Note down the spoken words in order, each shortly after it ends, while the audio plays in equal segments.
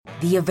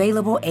The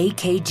available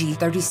AKG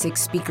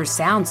 36-speaker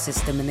sound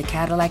system in the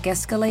Cadillac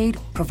Escalade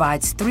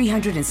provides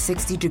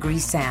 360-degree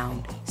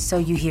sound, so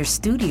you hear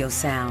studio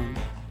sound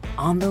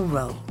on the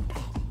road.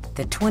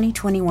 The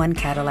 2021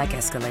 Cadillac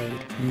Escalade.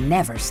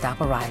 Never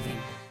stop arriving.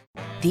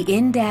 The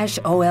in-dash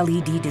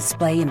OLED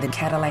display in the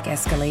Cadillac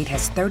Escalade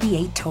has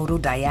 38 total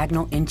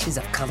diagonal inches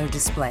of color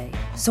display.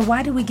 So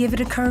why do we give it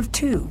a curve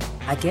too?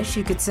 I guess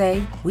you could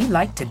say we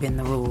like to bend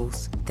the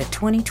rules. The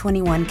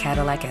 2021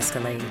 Cadillac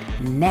Escalade.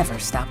 Never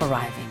stop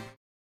arriving.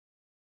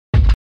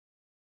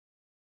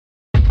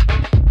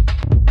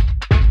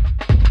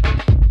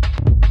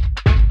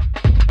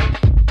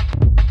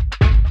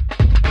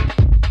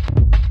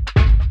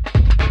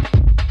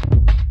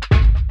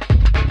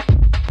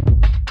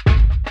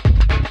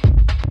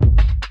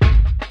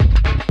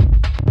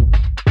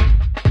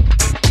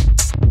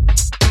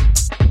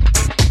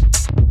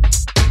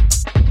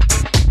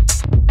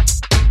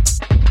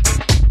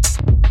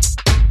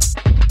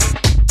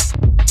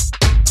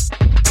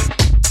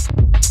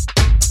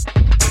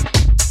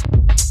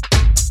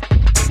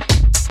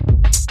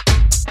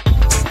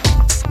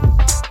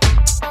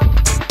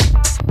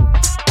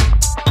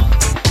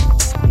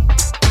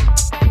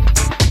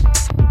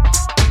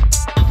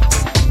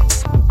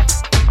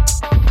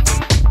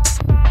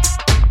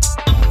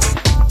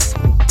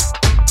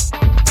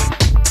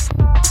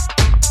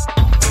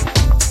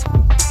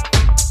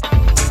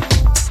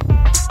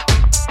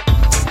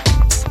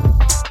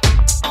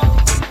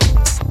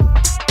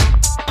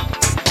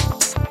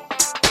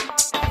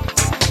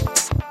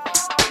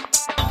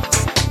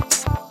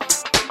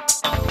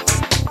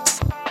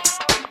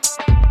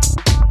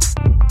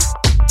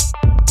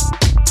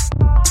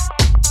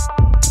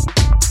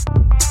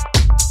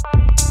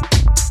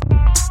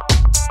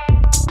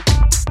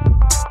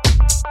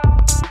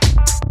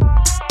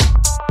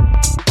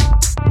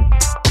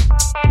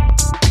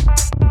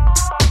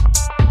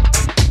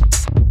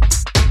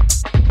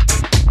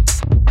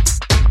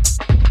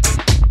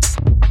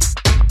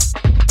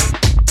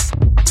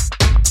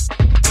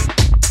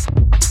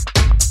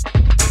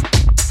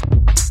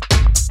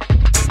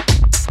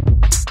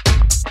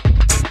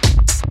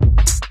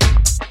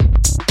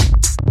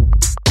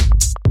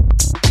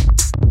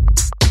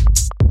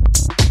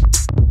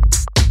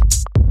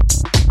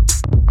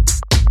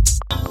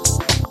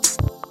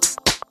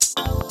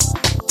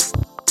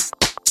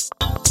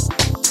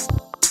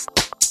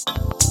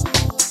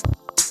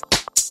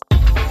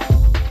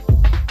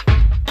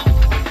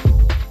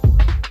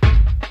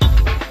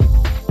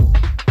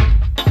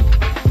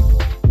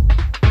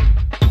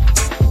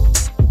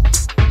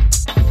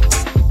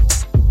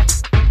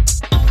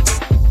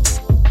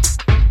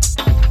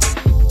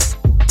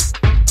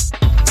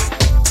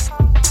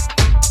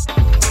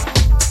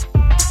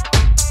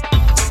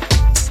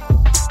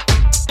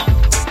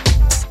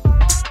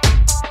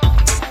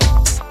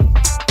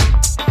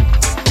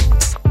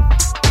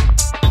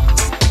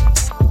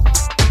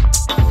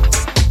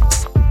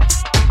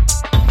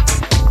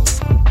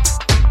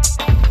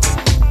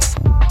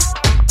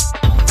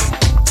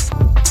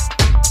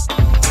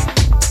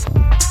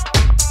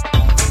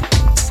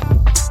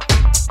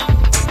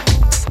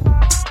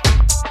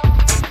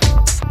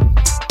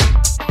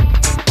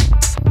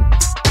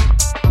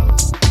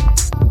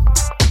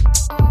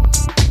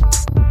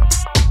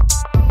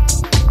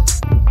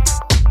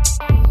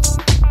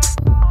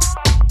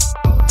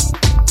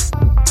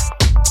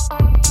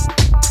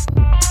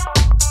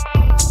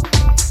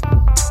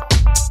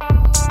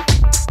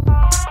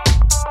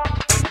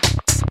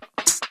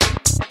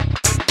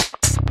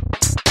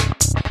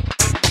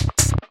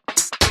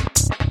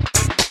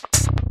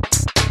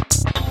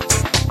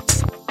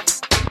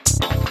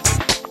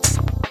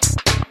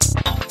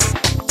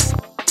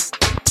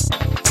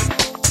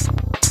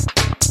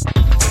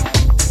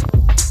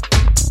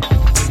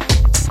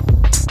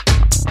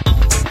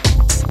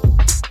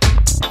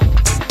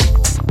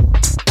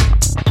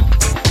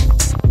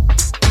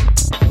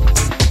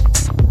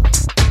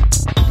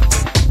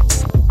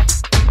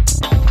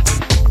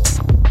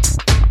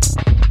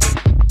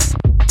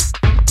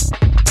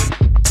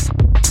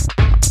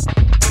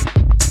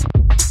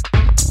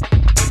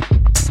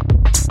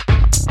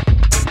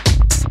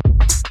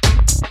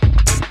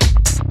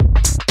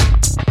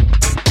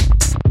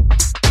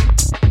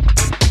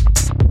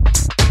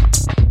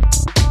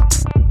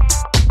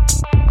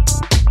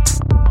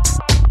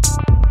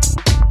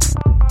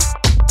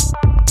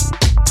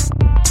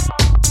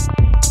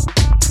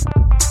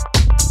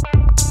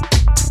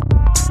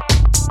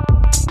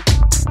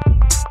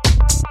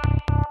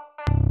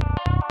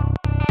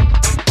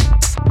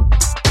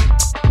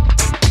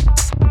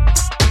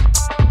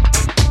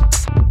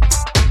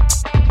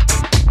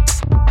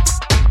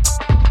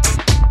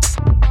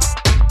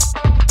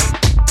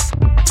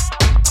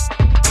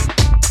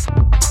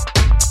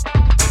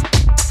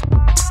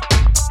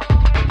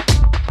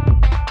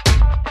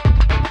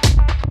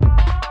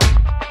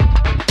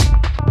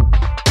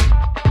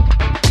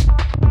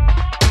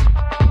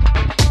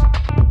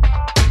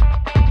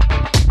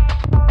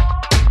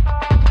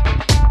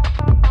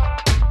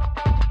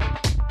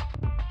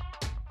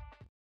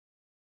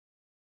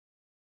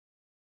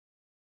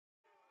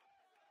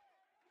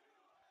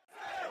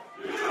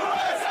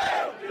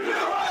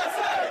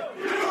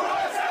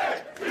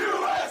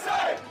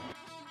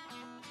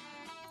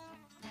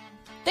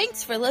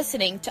 Thanks for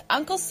listening to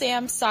Uncle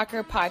Sam's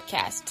Soccer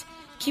Podcast,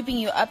 keeping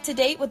you up to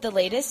date with the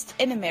latest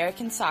in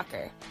American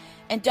soccer.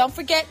 And don't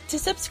forget to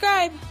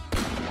subscribe.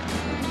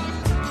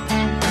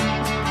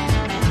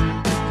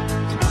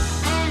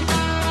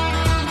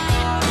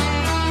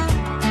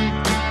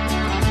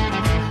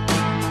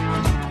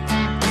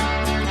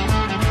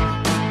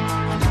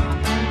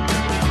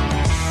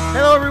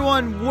 Hello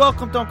everyone,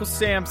 welcome to Uncle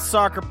Sam's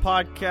Soccer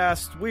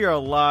Podcast. We are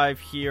live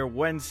here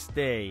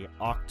Wednesday,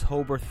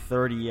 October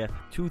 30th,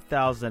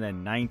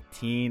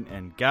 2019.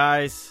 And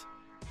guys,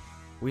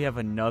 we have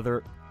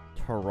another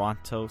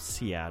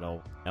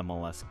Toronto-Seattle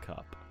MLS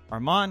Cup.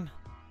 Armand,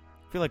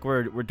 I feel like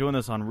we're doing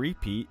this on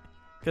repeat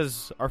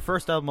because our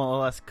first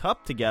MLS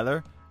Cup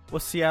together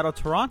was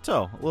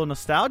Seattle-Toronto. A little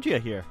nostalgia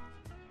here.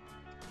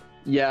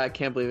 Yeah, I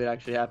can't believe it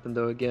actually happened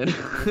though again.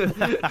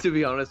 To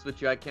be honest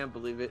with you, I can't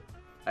believe it.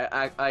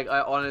 I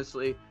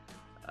honestly,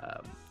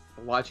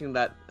 watching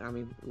that,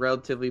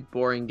 relatively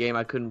boring game,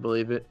 I couldn't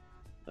believe it.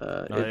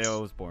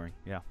 It was boring.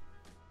 Yeah,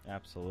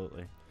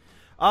 absolutely.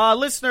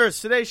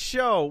 Listeners, today's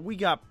show, we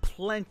got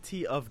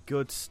plenty of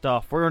good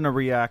stuff. We're going to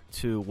react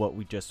to what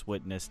we just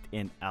witnessed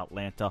in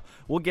Atlanta.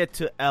 We'll get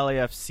to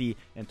LAFC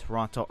and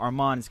Toronto.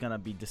 Armand is going to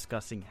be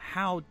discussing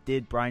how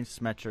did Brian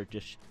Schmetzer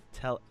just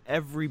tell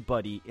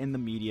everybody in the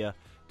media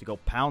to go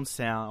pound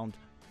sand.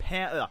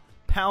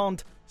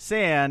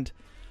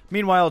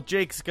 Meanwhile,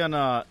 Jake's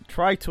gonna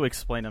try to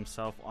explain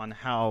himself on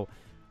how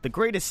the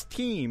greatest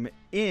team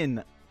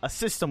in a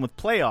system with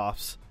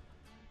playoffs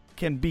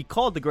can be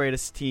called the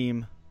greatest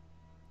team,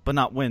 but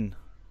not win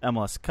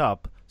MLS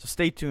Cup. So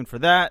stay tuned for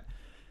that.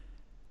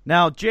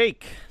 Now,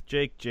 Jake,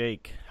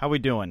 how we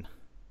doing?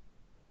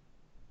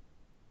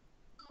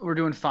 We're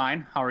doing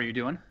fine. How are you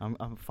doing?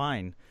 I'm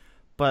fine,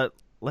 but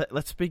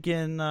let's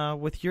begin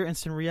with your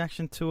instant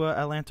reaction to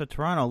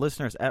Atlanta-Toronto.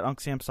 Listeners at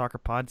Uncle Sam Soccer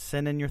Pod,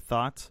 send in your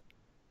thoughts.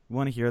 You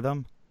want to hear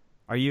them?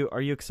 Are you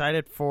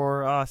excited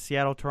for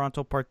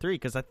Seattle-Toronto Part 3?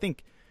 Because I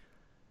think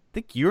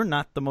you're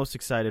not the most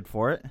excited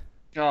for it.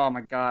 Oh my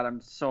God,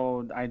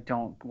 I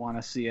don't want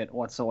to see it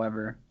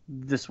whatsoever.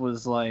 This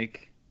was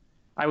like,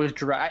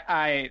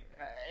 I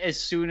as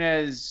soon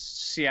as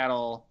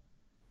Seattle,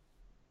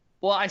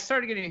 well, I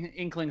started getting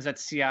inklings that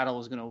Seattle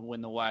was going to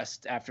win the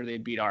West after they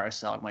beat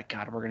RSL. I'm like,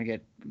 God, we're going to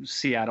get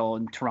Seattle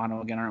and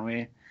Toronto again, aren't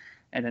we?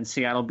 And then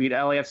Seattle beat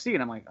LAFC,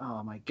 and I'm like,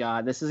 oh my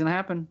God, this is going to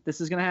happen.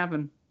 This is going to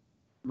happen.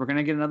 We're going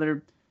to get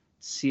another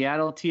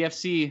Seattle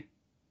TFC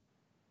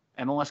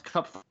MLS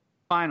Cup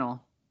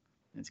final.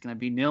 It's going to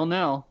be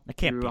 0-0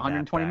 through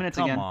 120 minutes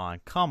again.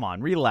 Come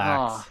on.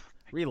 Relax.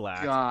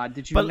 Relax. God,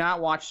 did you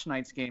not watch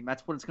tonight's game?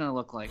 That's what it's going to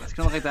look like. It's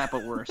going to look like that,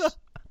 but worse.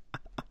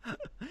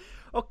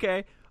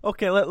 Okay,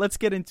 let's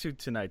get into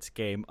tonight's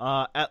game.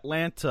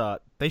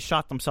 Atlanta, they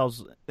shot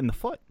themselves in the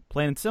foot,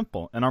 plain and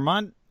simple. And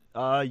Armand,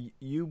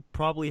 you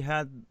probably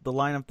had the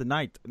line of the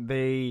night.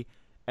 They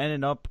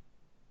ended up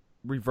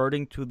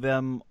reverting to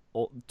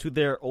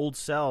their old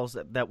selves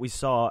that we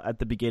saw at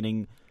the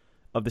beginning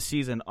of the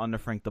season under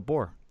Frank de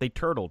Boer. They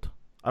turtled.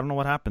 I don't know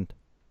what happened.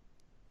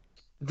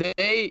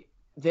 They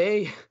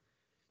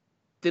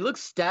look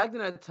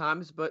stagnant at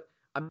times, but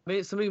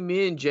something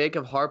me and Jake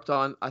have harped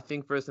on, I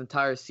think, for this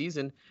entire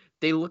season.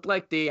 They looked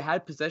like they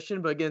had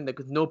possession, but again,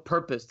 with no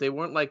purpose. They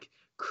weren't like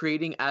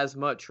creating as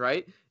much,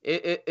 right?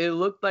 It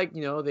looked like,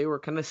 they were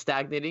kind of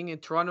stagnating,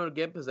 and Toronto would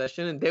get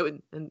possession,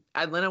 and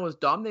Atlanta was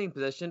dominating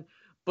possession.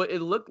 But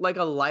it looked like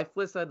a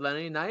lifeless Atlanta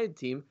United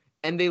team,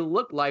 and they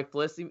looked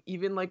lifeless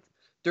even like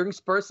during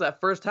Spurs that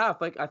first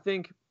half. Like I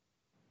think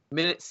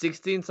minute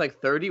 16 to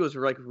 30 was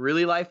like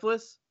really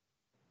lifeless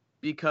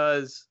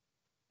because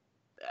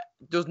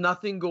there's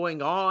nothing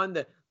going on.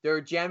 They're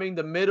jamming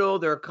the middle.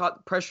 They're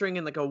pressuring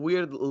in like a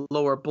weird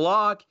lower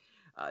block.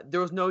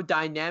 There was no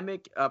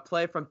dynamic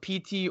play from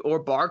PT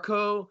or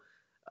Barco.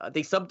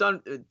 They subbed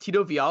on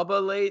Tito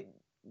Villalba late.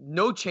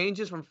 No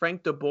changes from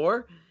Frank de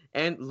Boer.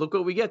 And look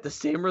what we get, the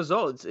same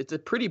results. It's a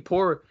pretty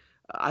poor,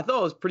 I thought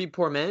it was pretty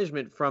poor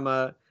management from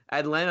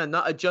Atlanta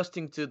not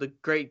adjusting to the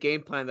great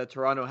game plan that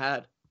Toronto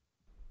had.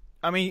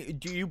 I mean,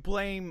 do you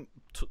blame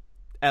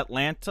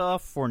Atlanta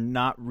for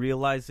not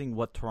realizing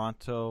what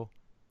Toronto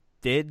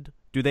did?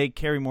 Do they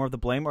carry more of the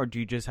blame, or do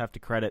you just have to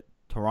credit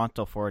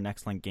Toronto for an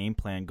excellent game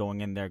plan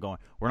going in there going,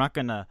 we're not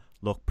going to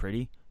look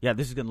pretty? Yeah,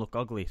 this is going to look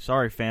ugly.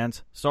 Sorry,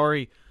 fans.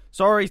 Sorry,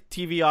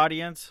 TV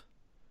audience.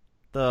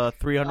 The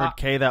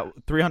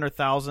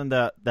 300,000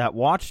 that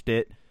watched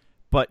it,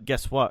 but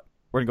guess what?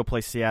 We're gonna go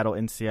play Seattle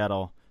in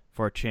Seattle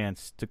for a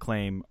chance to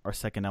claim our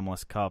second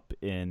MLS Cup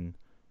in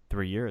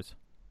 3 years.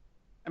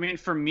 I mean,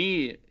 for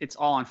me, it's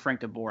all on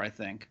Frank de Boer, I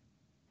think.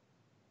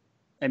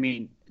 I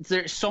mean,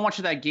 there's so much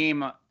of that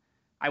game.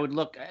 I would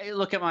look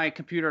at my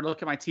computer,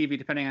 look at my TV,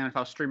 depending on if I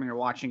was streaming or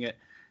watching it,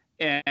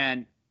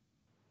 and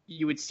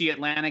you would see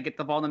Atlanta get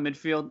the ball in the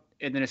midfield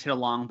and then just hit a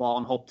long ball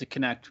and hope to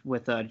connect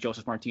with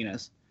Joseph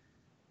Martinez.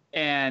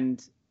 And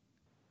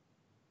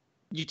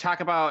you talk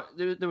about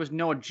there was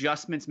no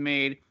adjustments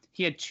made.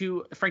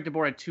 Frank de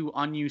Boer had two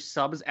unused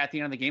subs at the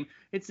end of the game.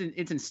 It's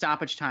in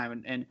stoppage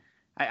time, and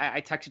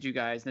I texted you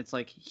guys, and it's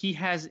like he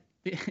has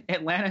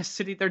Atlanta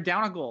sitting there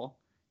down a goal,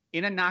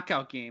 in a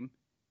knockout game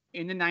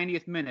in the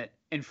 90th minute,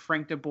 and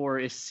Frank de Boer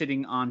is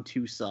sitting on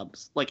 2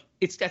 subs. Like,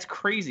 that's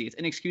crazy. It's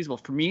inexcusable.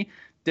 For me,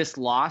 this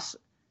loss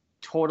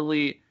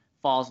totally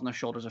falls on the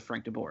shoulders of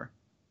Frank de Boer.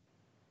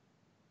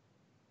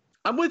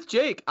 I'm with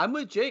Jake. I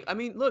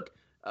mean, look.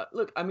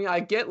 I mean, I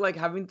get like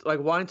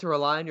wanting to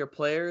rely on your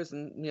players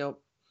and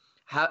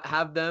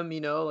have them,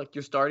 like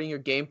you're starting your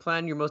game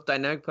plan, your most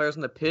dynamic players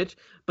on the pitch.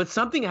 But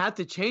something had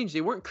to change.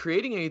 They weren't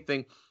creating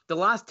anything. The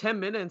last 10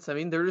 minutes, I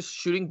mean, they're just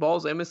shooting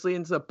balls aimlessly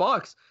into the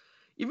box.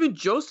 Even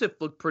Joseph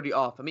looked pretty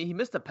off. I mean, he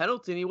missed a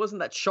penalty and he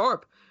wasn't that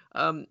sharp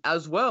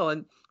as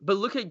well. But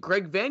look at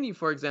Greg Vanney,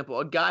 for example,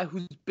 a guy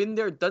who's been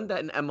there, done that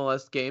in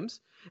MLS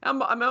games. I'm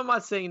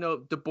not saying,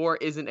 De Boer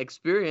isn't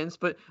experienced,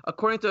 but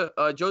according to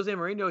Jose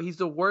Mourinho, he's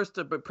the worst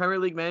Premier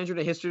League manager in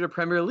the history of the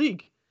Premier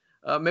League.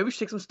 Maybe we should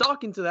take some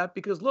stock into that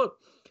because, look,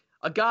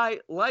 a guy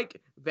like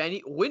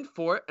Vanney went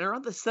for it, and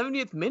around the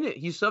 70th minute,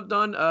 he subbed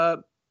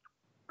on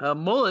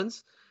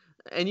Mullins,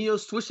 and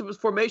switched up his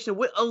formation,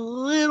 went a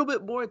little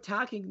bit more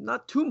attacking,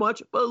 not too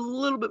much, but a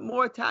little bit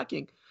more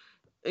attacking.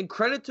 And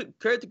credit to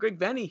Greg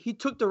Vanney, he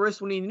took the risk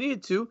when he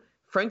needed to.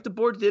 Frank de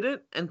Boer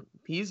didn't, and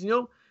he's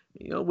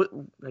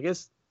I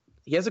guess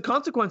he has the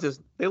consequences.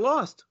 They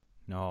lost.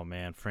 No,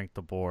 man, Frank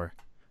de Boer.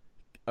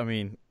 I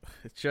mean,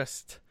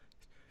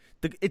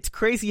 it's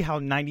crazy how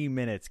 90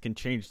 minutes can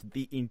change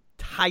the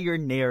entire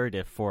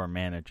narrative for a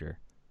manager,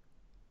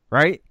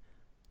 right?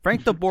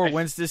 Frank de Boer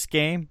wins this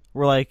game.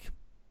 We're like,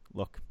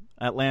 look,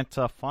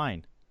 Atlanta,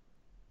 fine.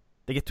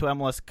 They get to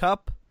MLS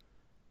Cup.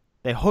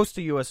 They host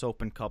the U.S.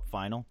 Open Cup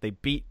final. They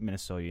beat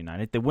Minnesota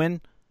United. They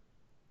win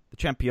the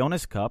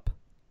Champions Cup.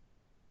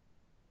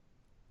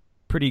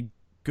 Pretty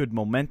good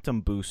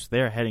momentum boost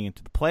there heading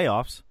into the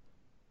playoffs.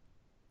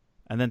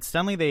 And then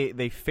suddenly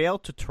they fail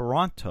to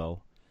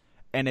Toronto,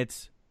 and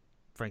it's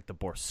Frank de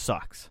Boer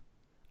sucks.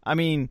 I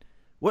mean,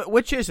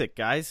 which is it,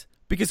 guys?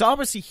 Because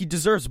obviously he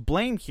deserves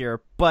blame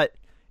here, but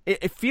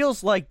it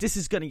feels like this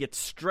is going to get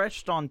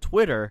stretched on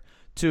Twitter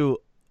to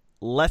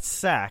let's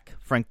sack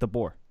Frank de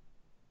Boer.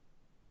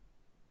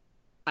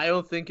 I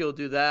don't think he'll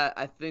do that.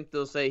 I think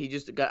they'll say he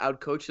just got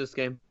outcoached this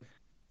game.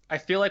 I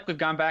feel like we've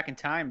gone back in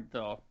time,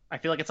 though. I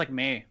feel like it's like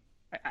May.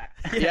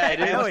 Yeah, it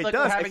is. I know, it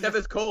does. Except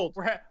it's cold.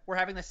 We're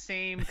having the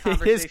same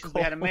conversation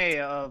we had in May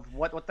of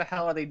what the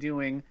hell are they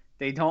doing?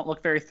 They don't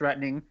look very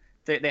threatening.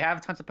 They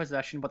have tons of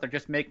possession, but they're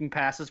just making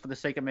passes for the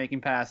sake of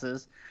making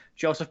passes.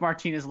 Joseph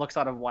Martinez looks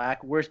out of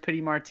whack. Where's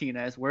Pity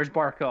Martinez? Where's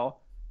Barco?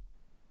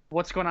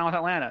 What's going on with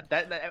Atlanta?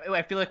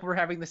 I feel like we're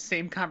having the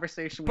same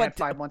conversation we had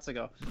 5 months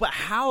ago. But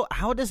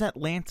how does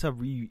Atlanta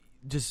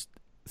just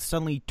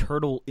suddenly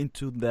turtle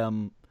into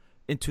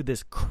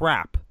this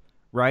crap,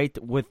 right?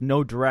 With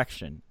no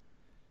direction.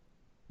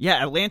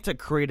 Yeah, Atlanta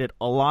created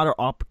a lot of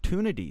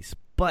opportunities,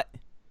 but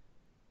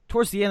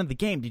towards the end of the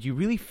game, did you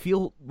really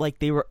feel like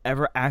they were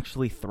ever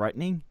actually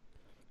threatening?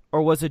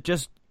 Or was it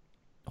just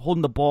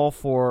holding the ball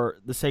for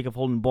the sake of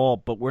holding the ball,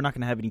 but we're not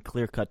going to have any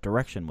clear-cut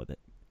direction with it?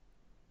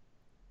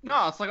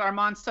 No, it's like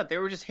Armand said. They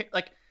were just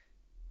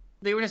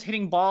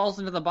hitting balls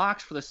into the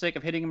box for the sake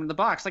of hitting them in the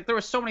box. Like there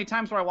were so many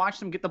times where I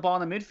watched them get the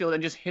ball in the midfield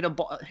and just hit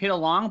a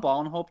long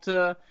ball and hope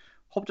to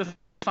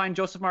find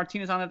Joseph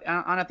Martinez on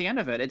at the end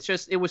of it.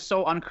 It was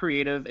so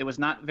uncreative. It was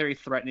not very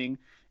threatening.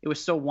 It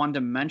was so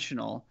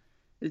one-dimensional.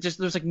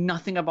 There's like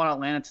nothing about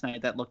Atlanta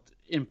tonight that looked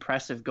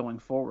impressive going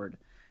forward.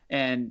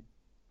 And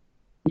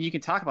you can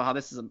talk about how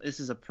this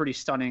is a pretty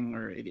stunning,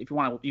 or if you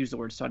want to use the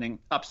word stunning,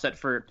 upset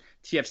for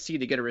TFC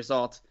to get a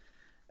result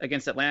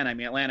against Atlanta. I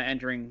mean, Atlanta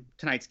entering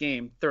tonight's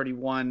game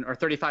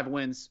 35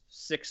 wins,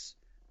 6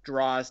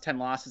 draws, 10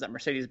 losses at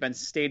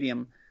Mercedes-Benz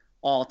Stadium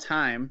all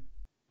time.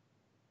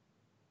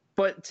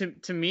 But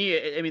to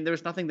me, I mean, there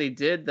was nothing they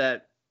did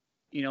that,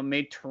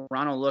 made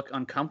Toronto look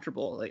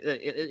uncomfortable. Like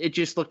it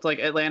just looked like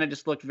Atlanta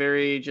just looked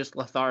very just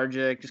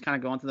lethargic, just kind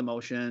of going through the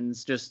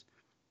motions. Just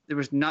there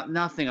was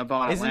nothing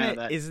about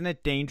Atlanta. Isn't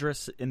it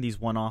dangerous in these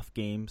one-off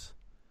games,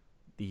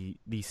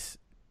 these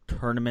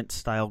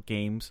tournament-style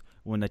games,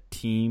 when a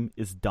team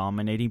is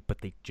dominating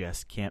but they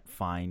just can't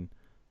find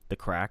the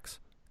cracks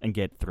and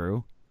get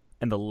through,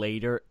 and the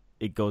later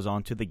it goes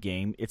on to the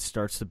game, it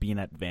starts to be an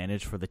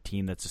advantage for the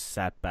team that's just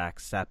sat back,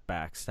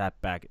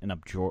 and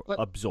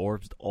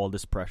absorbs all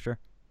this pressure?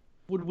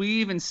 Would we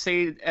even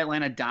say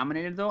Atlanta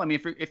dominated, though? I mean,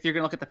 if you're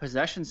going to look at the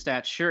possession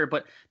stats, sure,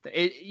 but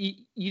you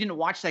didn't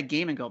watch that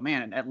game and go,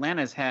 man,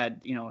 Atlanta's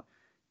had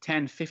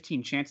 10,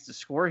 15 chances to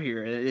score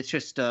here. It's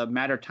just a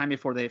matter of time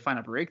before they find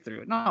a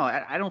breakthrough. No,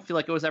 I don't feel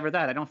like it was ever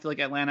that. I don't feel like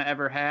Atlanta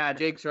ever had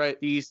Jake's right.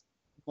 These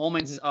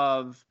moments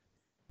of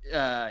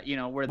where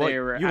they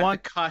were at the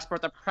cusp or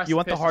the precipice. You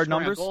want the hard of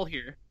scoring numbers? A goal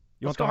here.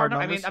 You want the hard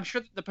numbers? I mean, I'm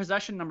sure the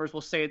possession numbers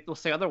will say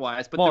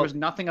otherwise, but there was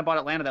nothing about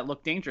Atlanta that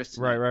looked dangerous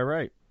to me.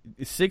 Right.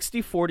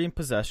 60-40 in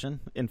possession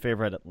in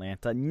favor of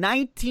Atlanta.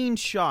 19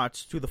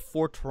 shots to the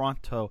 4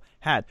 Toronto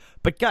had.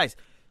 But guys,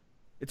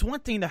 it's one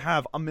thing to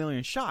have a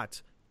million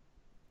shots.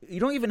 You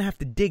don't even have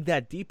to dig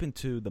that deep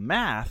into the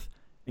math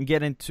and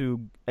get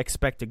into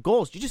expected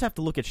goals. You just have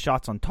to look at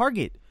shots on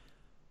target.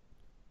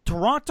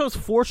 Toronto's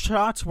 4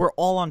 shots were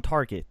all on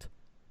target.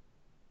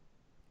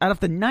 Out of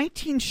the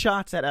 19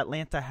 shots that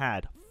Atlanta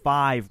had,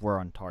 5 were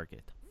on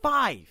target.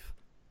 5.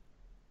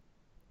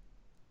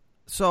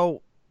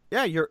 So,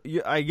 yeah,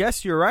 I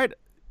guess you're right,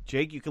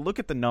 Jake. You can look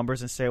at the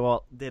numbers and say,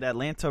 well, did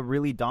Atlanta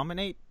really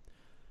dominate?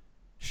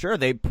 Sure,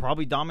 they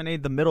probably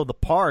dominated the middle of the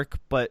park,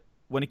 but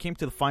when it came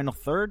to the final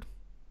third,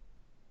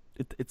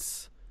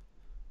 it's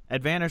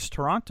advantage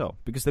Toronto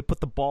because they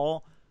put the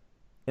ball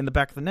in the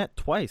back of the net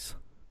twice.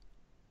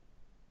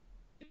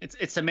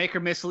 It's a make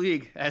or miss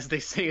league, as they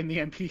say in the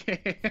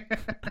NBA.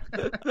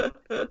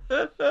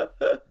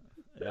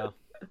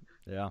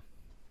 Yeah.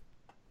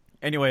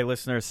 Anyway,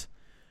 listeners,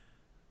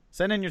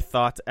 send in your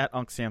thoughts at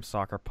Unc Sam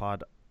Soccer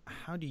Pod.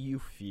 How do you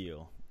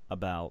feel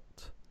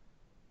about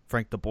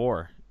Frank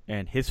DeBoer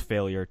and his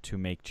failure to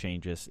make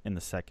changes in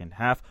the second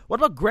half? What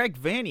about Greg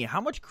Vanney?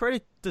 How much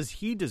credit does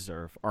he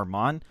deserve,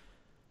 Armand?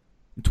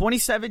 In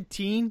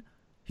 2017,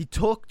 he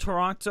took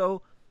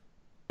Toronto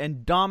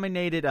and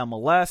dominated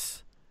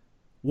MLS,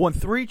 won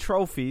 3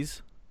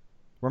 trophies.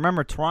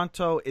 Remember,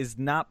 Toronto is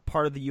not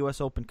part of the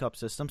U.S. Open Cup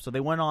system, so they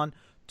went on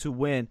to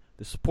win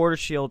the Supporters'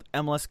 Shield,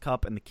 MLS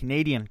Cup, and the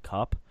Canadian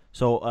Cup,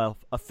 so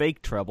a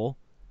fake treble.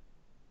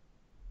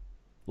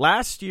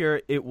 Last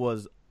year, it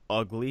was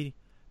ugly,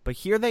 but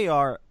here they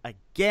are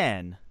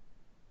again,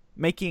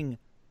 making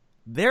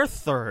their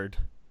 3rd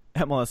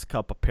MLS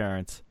Cup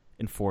appearance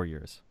in 4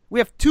 years. We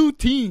have 2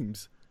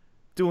 teams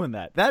doing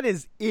that. That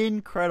is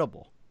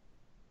incredible.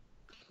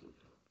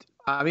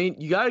 I mean,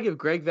 you got to give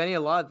Greg Vanney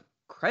a lot of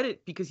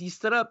credit because he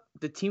set up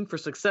the team for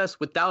success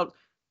without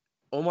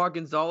Omar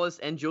Gonzalez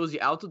and Josie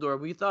Altidore.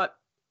 We thought,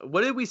 what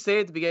did we say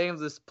at the beginning of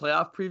this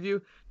playoff preview?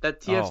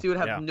 That TFC would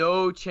have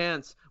no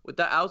chance with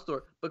that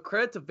Altidore. But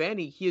credit to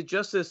Vanney, he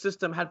adjusted the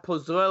system, had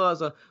Pozuelo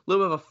as a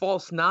little bit of a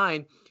false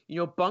 9,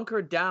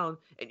 bunkered down.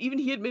 And even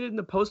he admitted in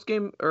the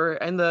postgame or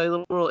in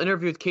the little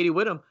interview with Katie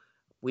Whittam,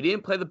 we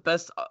didn't play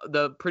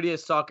the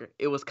prettiest soccer.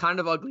 It was kind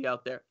of ugly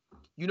out there.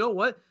 You know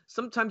what?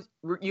 Sometimes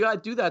you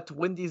got to do that to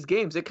win these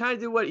games. They kind of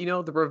did what,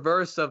 the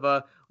reverse of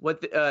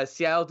what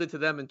Seattle did to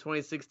them in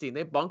 2016.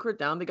 They bunkered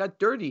down. They got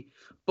dirty.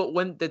 But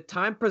when the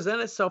time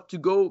presented itself to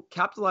go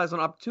capitalize on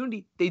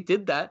opportunity, they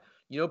did that,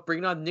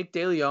 bringing on Nick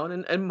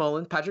DeLeon and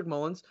Mullins, Patrick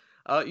Mullins,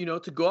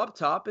 to go up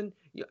top and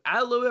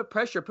add a little bit of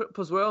pressure, put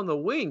Pozuelo on the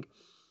wing.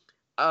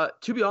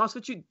 To be honest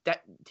with you,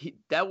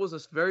 that was a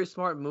very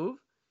smart move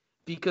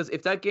because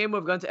if that game would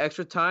have gone to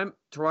extra time,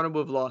 Toronto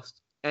would have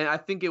lost. And I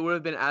think it would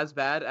have been as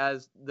bad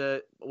as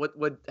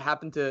what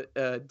happened to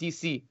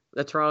DC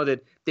that Toronto did.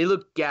 They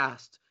looked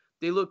gassed.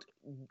 They looked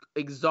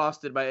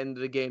exhausted by the end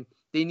of the game.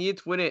 They needed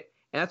to win it,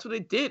 and that's what they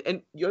did.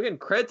 And again,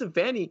 credit to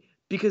Vanney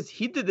because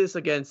he did this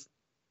against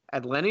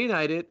Atlanta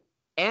United,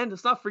 and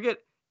let's not forget,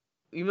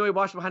 even though he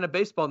watched behind a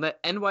baseball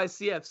net,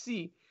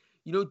 NYCFC.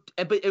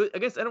 But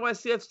against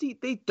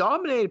NYCFC, they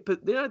dominated.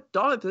 But they're not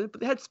dominated,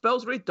 but they had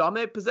spells where they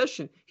dominated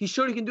possession. He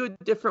showed he can do it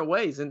different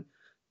ways, and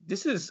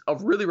this is a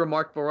really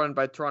remarkable run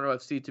by Toronto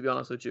FC, to be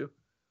honest with you.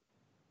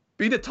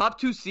 Being the top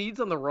 2 seeds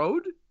on the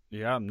road?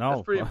 Yeah, no.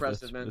 That's pretty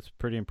impressive, man. It's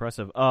pretty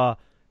impressive.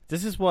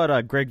 This is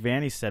what Greg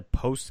Vanney said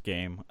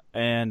post-game,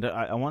 and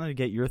I wanted to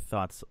get your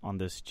thoughts on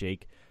this,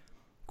 Jake.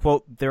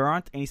 Quote, there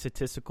aren't any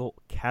statistical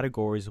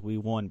categories we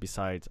won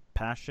besides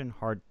passion,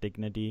 heart,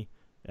 dignity,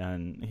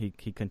 and he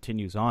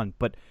continues on.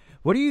 But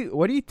what do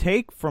you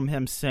take from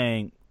him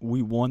saying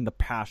we won the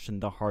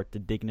passion, the heart, the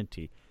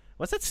dignity?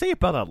 What's that say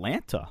about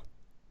Atlanta?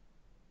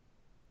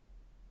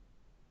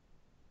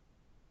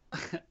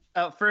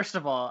 First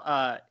of all,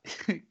 I'm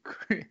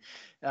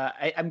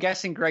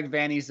guessing Greg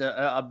Vanney's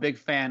a big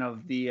fan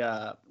of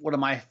the one of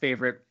my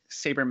favorite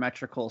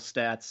sabermetrical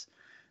stats,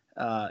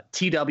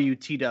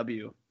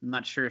 TW. I'm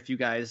not sure if you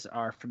guys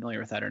are familiar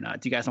with that or not.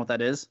 Do you guys know what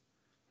that is?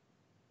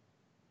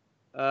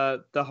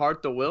 The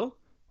heart, the will?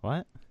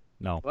 What?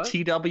 No. What?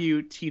 TW.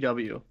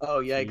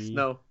 Oh, yikes,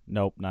 no.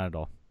 Nope, not at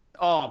all.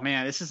 Oh,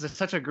 man, this is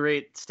such a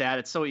great stat.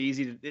 It's so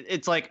easy.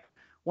 It's like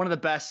one of the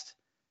best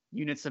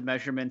units of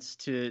measurements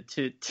to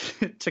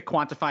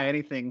quantify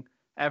anything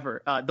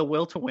ever. The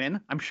will to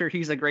win. I'm sure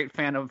he's a great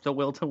fan of the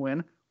will to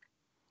win.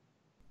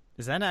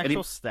 Is that an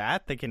actual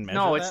stat they can measure?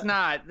 No, that? It's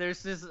not.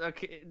 There's this.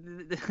 Okay,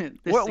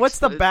 what's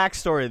the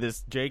backstory of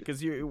this, Jake?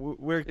 Because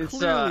we're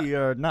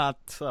clearly not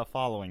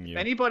following you.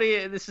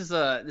 Anybody? This is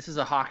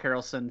a Hawk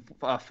Harrelson,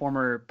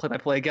 former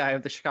play-by-play guy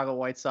of the Chicago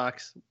White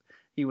Sox.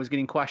 He was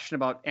getting questioned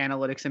about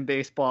analytics in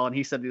baseball, and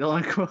he said, this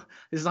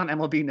is on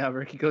MLB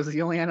Network. He goes,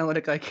 the only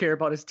analytic I care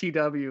about is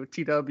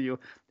TW.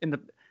 And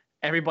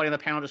everybody on the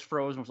panel just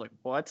froze and was like,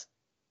 what?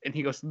 And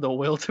he goes, the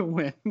will to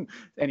win.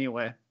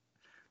 Anyway,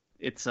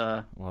 it's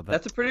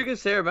that's a pretty good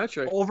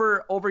sabermetric.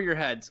 Over your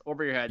heads.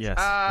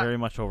 Yes, very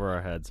much over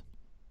our heads.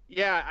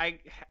 Yeah,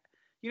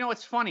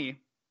 it's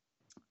funny.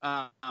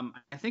 I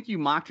think you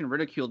mocked and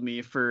ridiculed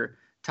me for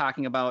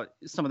talking about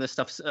some of this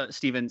stuff,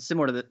 Steven,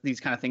 similar to these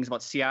kind of things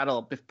about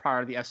Seattle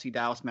prior to the FC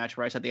Dallas match,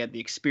 where I said they had the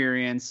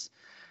experience,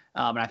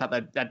 and I thought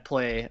that'd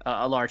play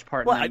a large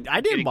part. Well,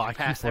 I didn't mock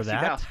you for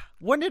that.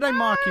 When did I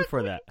mock you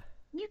for that?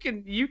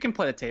 You can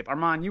play the tape.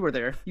 Armand, you were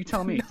there. You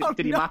tell me.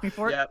 Did he mock me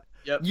for it?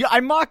 Yep. Yeah, I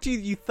mocked you.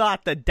 You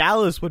thought that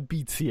Dallas would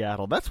beat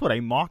Seattle. That's what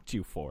I mocked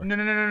you for.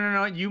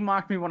 No. You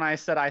mocked me when I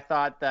said I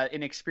thought that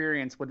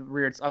inexperience would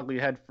rear its ugly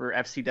head for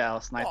FC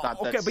Dallas, and I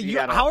thought that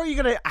Seattle... how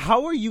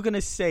are you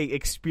gonna say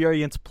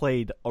experience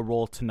played a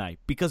role tonight?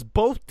 Because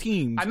both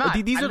teams,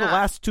 these are the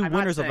last two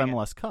winners of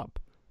MLS Cup.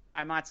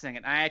 I'm not saying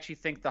it. I actually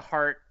think the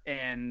heart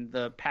and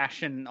the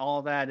passion, all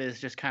of that is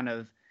just kind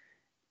of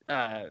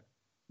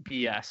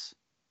BS.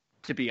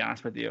 To be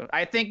honest with you,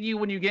 I think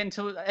when you get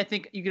into, I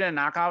think you get a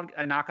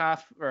knockoff,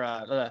 or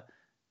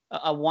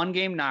a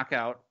one-game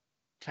knockout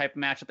type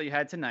matchup that you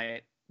had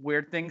tonight.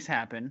 Weird things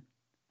happen.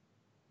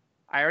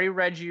 I already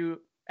read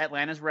you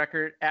Atlanta's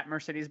record at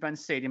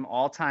Mercedes-Benz Stadium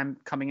all time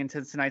coming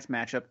into tonight's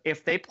matchup.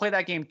 If they play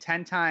that game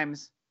 10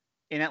 times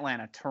in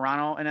Atlanta,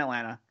 Toronto and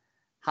Atlanta,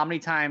 how many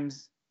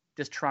times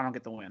does Toronto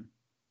get the win?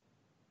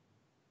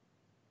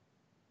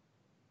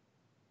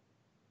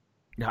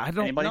 I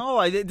don't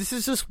know. This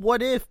is just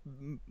what if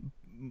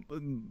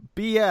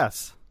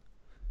BS.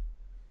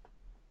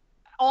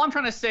 All I'm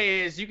trying to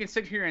say is you can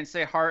sit here and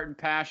say heart and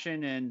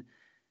passion and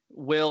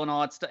will and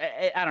all that stuff.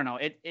 I don't know.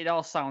 It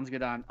all sounds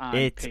good on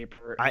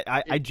paper.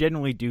 I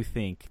genuinely do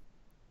think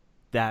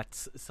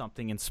that's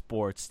something in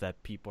sports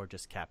that people are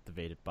just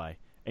captivated by,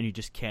 and you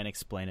just can't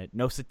explain it.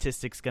 No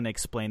statistics going to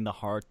explain the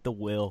heart, the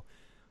will,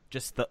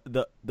 just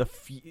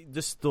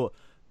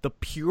the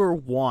pure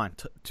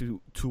want to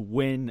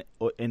win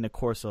in the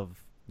course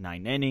of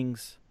 9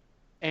 innings.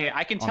 Hey,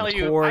 I can tell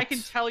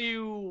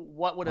you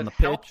what would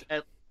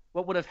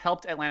have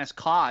helped Atlanta's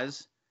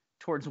cause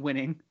towards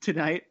winning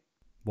tonight.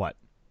 What?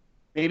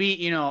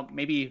 Maybe don't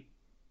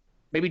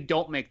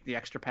make the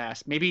extra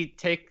pass. Maybe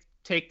take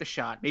the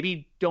shot.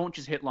 Maybe don't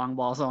just hit long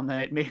balls all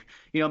night.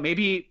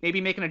 Maybe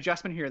make an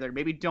adjustment here or there.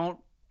 Maybe don't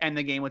end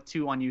the game with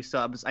 2 unused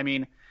subs. I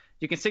mean,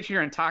 you can sit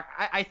here and talk.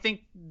 I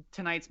think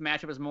tonight's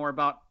matchup is more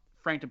about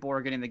Frank de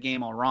Boer getting the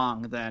game all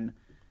wrong than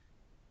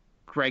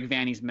Greg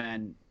Vanney's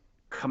men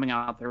coming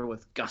out there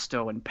with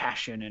gusto and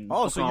passion and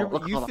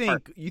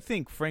you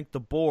think Frank de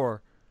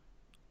Boer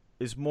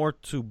is more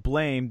to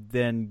blame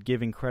than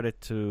giving credit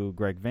to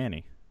Greg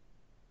Vanney?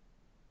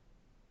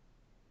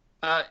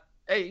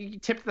 You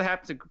tip the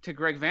hat to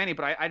Greg Vanney,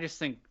 but I just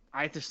think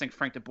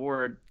Frank de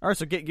Boer. All right,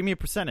 so give me a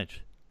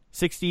percentage.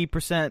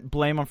 60%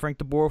 blame on Frank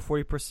de Boer,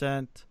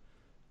 40%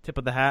 tip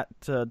of the hat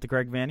to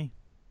Greg Vanney,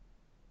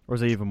 or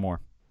is it even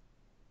more?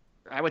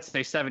 I would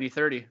say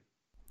 70-30.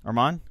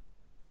 Armand?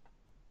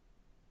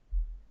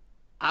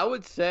 I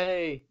would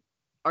say,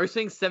 are you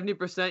saying 70%,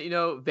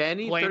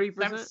 Vanney, 30%?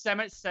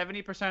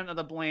 70% of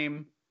the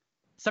blame,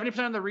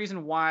 70% of the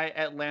reason why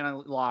Atlanta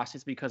lost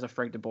is because of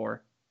Frank de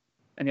Boer.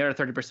 And the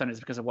other 30% is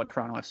because of what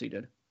Toronto FC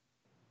did.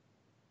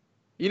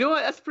 You know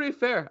what? That's pretty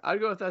fair. I'd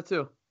go with that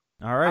too.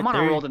 All right. I'm on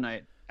a roll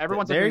tonight.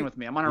 Everyone's agreeing with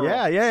me. I'm on a roll.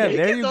 Yeah.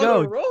 There you go.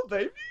 On the roll,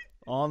 baby.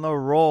 On the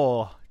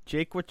roll.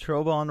 Jake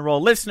Wetruba on the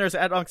roll. Listeners,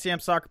 at Uncle Sam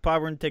Soccer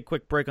Pod, we're going to take a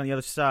quick break. On the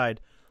other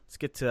side, let's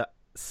get to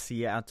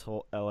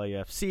Seattle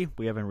LAFC.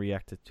 We haven't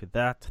reacted to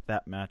that.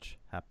 That match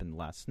happened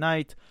last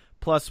night.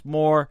 Plus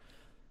more.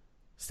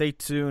 Stay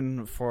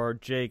tuned for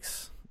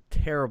Jake's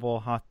terrible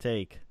hot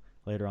take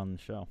later on in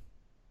the show.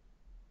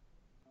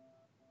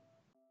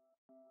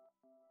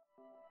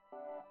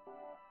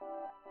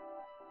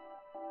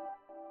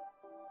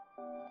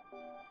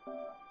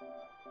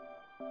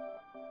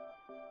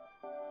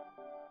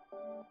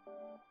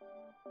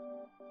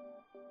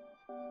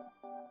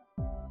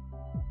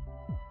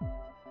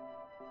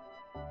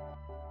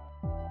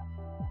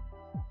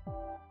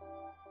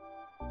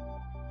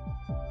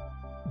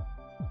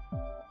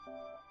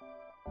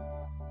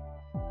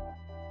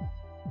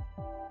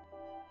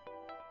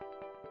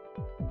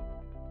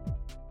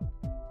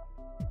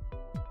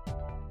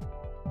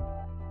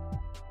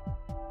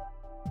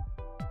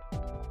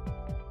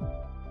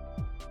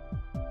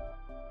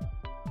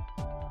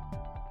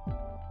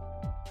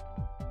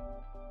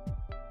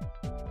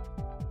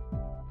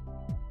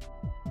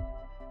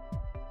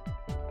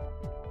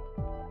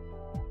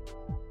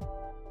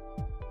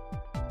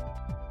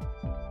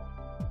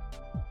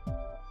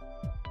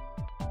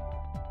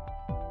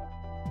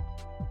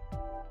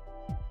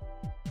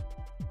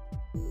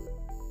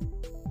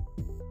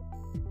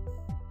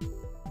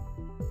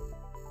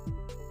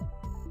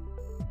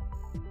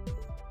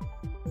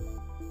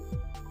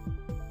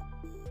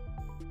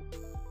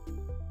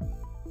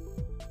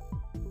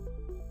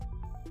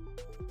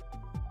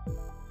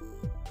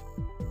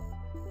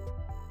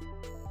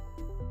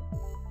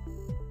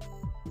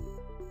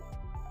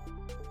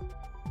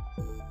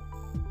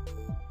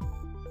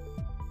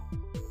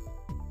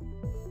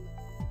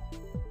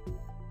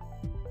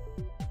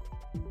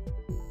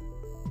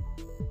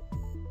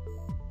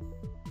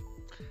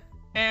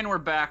 And we're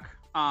back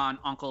on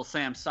Uncle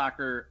Sam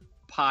Soccer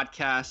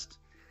Podcast.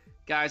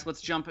 Guys,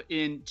 let's jump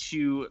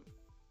into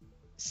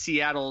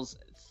Seattle's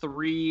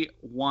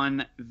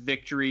 3-1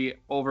 victory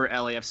over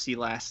LAFC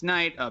last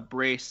night. A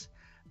brace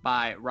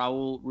by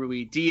Raul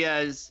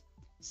Ruidiaz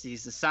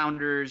sees the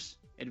Sounders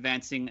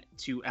advancing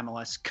to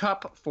MLS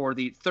Cup for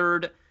the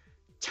third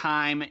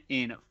time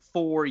in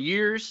 4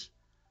 years.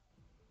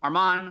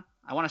 Arman,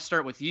 I want to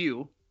start with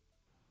you.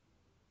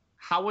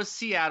 How was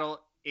Seattle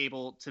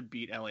able to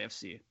beat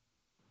LAFC?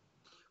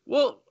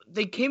 Well,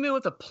 they came in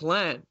with a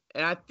plan,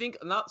 and I think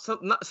not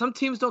some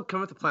teams don't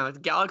come with a plan. Like the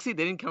Galaxy,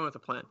 they didn't come with a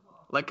plan.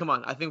 Like, come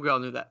on, I think we all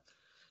knew that.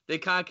 They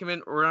kind of came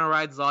in, we're gonna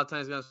ride Zlatan,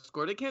 he's gonna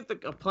score. They came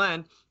with a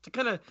plan to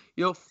kind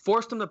of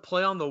force them to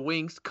play on the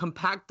wings,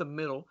 compact the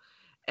middle,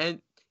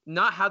 and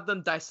not have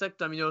them dissect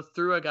them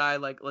through a guy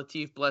like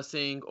Latif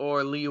Blessing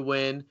or Lee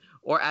Win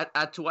or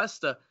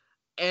Atuesta,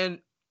 and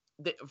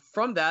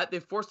from that, they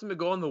forced him to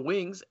go on the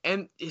wings,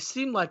 and it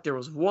seemed like there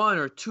was 1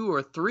 or 2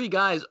 or 3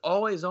 guys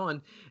always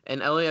on an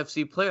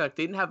LAFC player. Like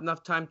they didn't have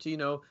enough time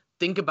to,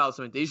 think about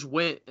something. They just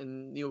went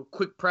and,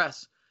 quick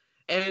press.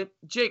 And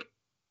Jake,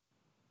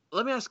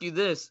 let me ask you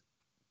this.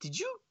 Did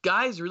you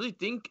guys really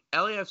think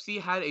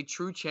LAFC had a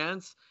true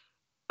chance,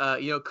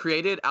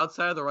 created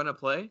outside of the run of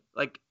play?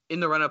 Like in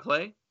the run of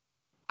play?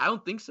 I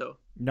don't think so.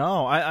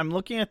 No, I'm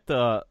looking at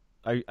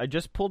I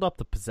just pulled up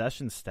the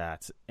possession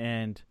stats,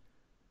 and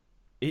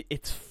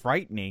it's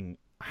frightening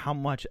how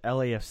much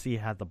LAFC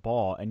had the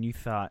ball, and you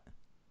thought,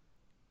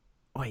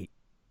 wait,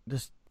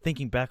 just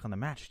thinking back on the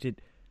match, did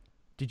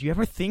you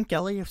ever think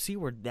LAFC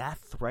were that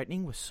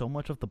threatening with so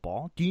much of the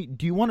ball? Do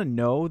you want to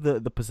know the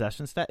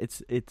possession stat?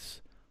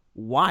 It's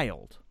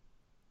wild.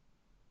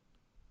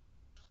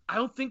 I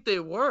don't think they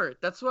were.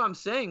 That's what I'm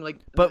saying. Like,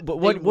 but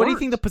what do you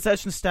think the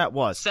possession stat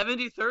was?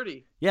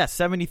 70-30. Yeah,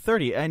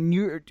 70-30. And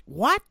you're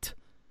what?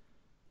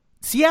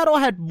 Seattle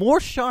had more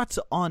shots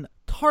on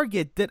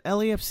target that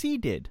LAFC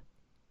did.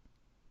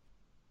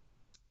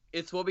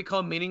 It's what we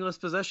call meaningless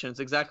possessions.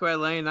 Exactly what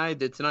Atlanta United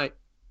did tonight.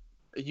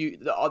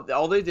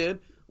 All they did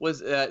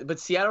was, but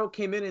Seattle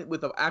came in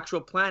with an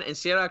actual plan, and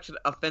Seattle actually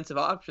had offensive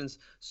options,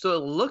 so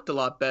it looked a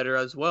lot better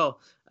as well.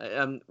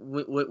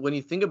 When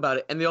you think about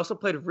it, and they also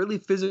played really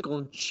physical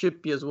and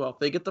chippy as well. If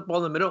they get the ball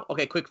in the middle,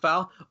 okay, quick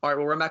foul. All right,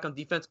 we'll run back on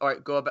defense. All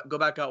right, go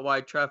back out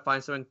wide. Try to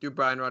find something through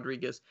Brian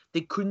Rodriguez.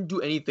 They couldn't do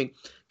anything,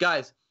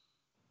 guys.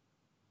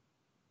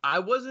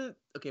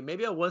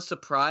 Maybe I was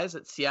surprised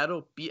that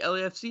Seattle beat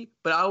LAFC,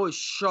 but I was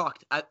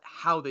shocked at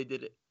how they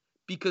did it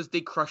because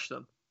they crushed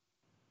them.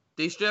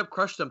 They straight up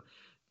crushed them.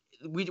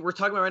 We're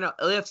talking about right now,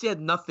 LAFC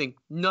had nothing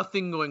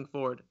going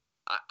forward.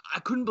 I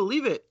couldn't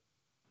believe it.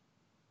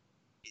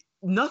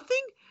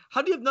 Nothing?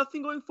 How do you have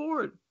nothing going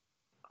forward?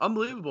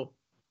 Unbelievable.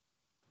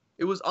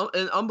 It was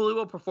an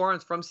unbelievable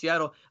performance from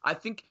Seattle. I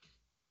think,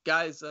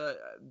 guys,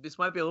 this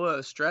might be a little bit of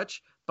a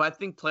stretch, but I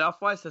think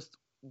playoff-wise, it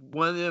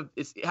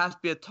has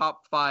to be a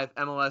top 5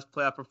 MLS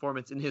playoff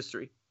performance in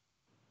history.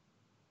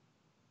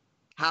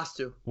 Has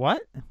to.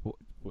 What?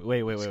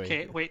 Wait.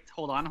 Okay, wait.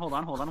 Hold on.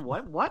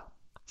 What?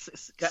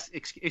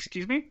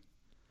 Excuse me?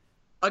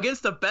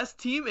 Against the best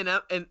team in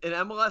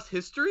MLS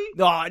history?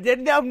 No,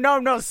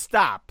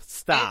 stop.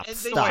 Stop.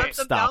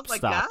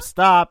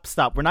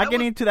 We're not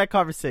getting into that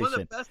conversation. One of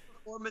the best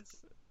performances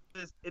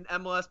in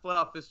MLS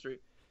playoff history.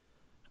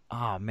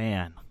 Oh,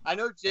 man. I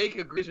know Jake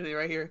agrees with me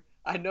right here.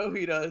 I know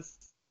he does.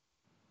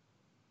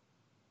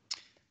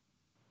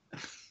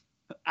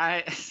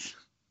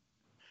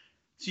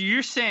 So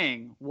you're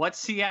saying what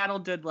Seattle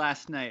did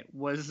last night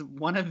was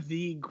one of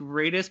the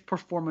greatest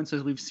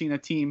performances we've seen a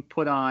team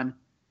put on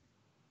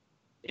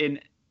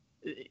in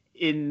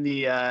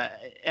the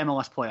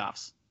MLS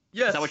playoffs?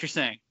 Yes. Is that what you're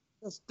saying?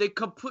 Yes, they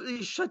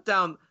completely shut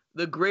down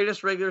the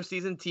greatest regular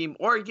season team,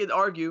 or you could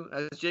argue,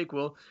 as Jake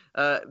will,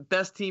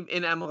 best team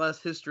in MLS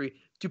history,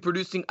 to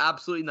producing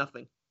absolutely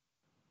nothing.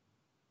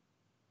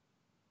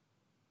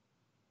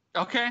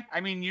 Okay,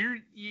 I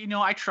mean,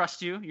 I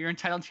trust you. You're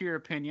entitled to your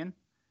opinion.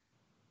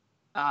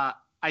 I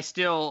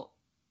still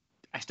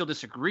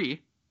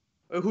disagree.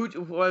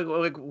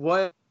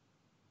 What?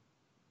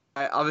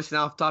 Obviously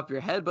not off the top of your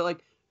head,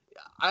 but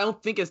I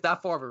don't think it's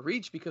that far of a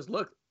reach because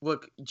look,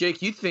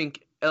 Jake, you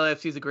think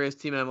LAFC is the greatest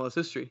team in MLS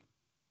history,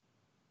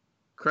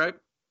 correct?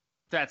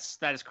 That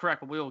is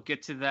correct, but we will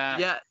get to that.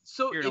 Yeah.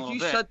 So if you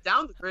shut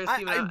down the greatest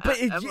team in but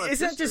MLS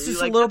isn't history,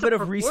 just a little bit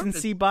of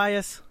recency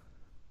bias?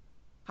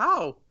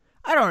 How?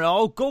 I don't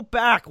know. Go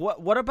back.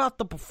 What about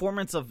the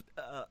performance of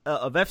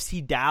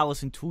FC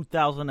Dallas in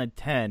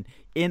 2010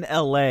 in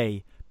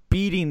LA,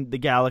 beating the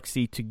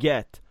Galaxy to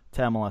get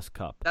to MLS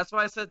Cup? That's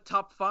why I said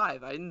top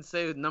 5. I didn't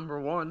say number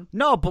 1.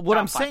 No, but what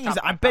I'm saying is,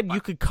 I bet you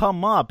could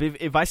come up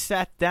if I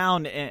sat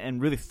down and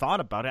really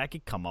thought about it. I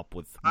could come up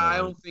with more. I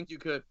don't think you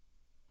could.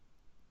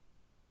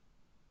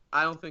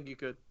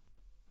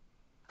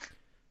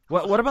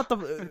 What about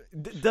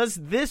does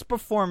this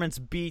performance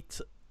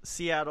beat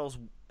Seattle's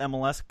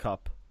MLS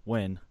Cup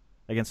win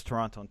against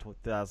Toronto in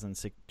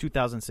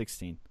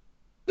 2016?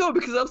 No,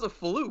 because that was a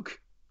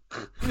fluke.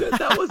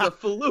 That was a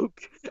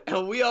fluke,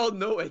 and we all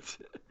know it.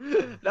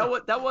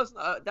 That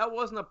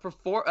wasn't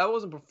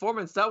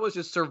performance. That was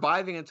just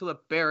surviving until the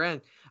bare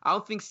end. I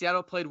don't think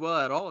Seattle played well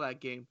at all that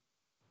game.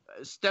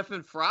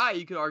 Stephen Fry,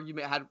 you could argue,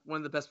 had one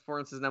of the best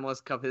performances in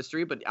MLS Cup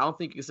history, but I don't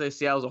think you can say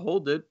Seattle as a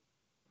whole did.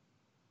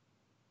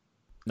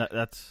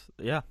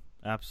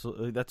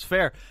 Absolutely, that's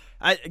fair.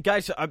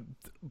 Guys,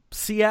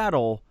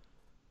 Seattle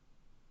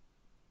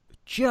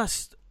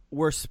just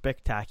were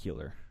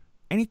spectacular.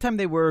 Anytime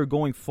they were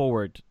going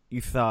forward,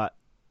 you thought,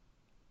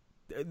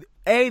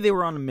 A, they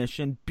were on a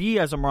mission, B,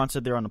 as Imran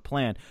said, they're on a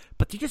plan,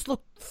 but they just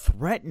looked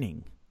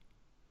threatening.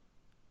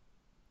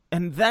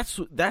 And that's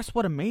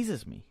what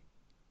amazes me.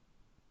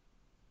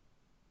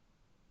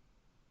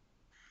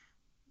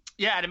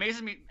 Yeah, it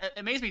amazes me. It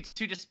amazes me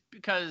too, just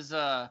because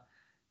some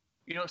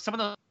of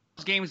those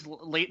games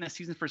late in the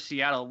season for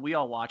Seattle, we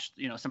all watched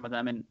some of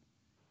them, and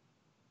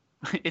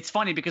it's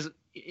funny because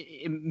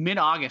in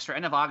mid-August or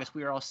end of August,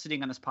 we were all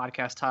sitting on this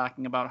podcast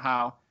talking about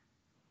how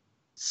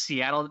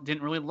Seattle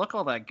didn't really look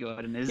all that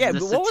good, and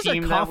but what was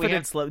our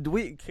confidence level?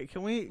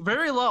 Can we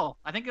very low?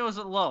 I think it was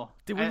low.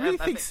 Did we really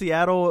think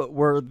Seattle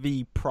were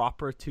the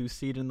proper 2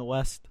 seed in the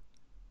West?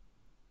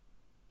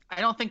 I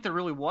don't think there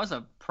really was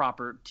a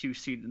proper 2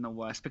 seed in the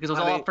West because it was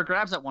all up for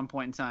grabs at one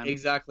point in time.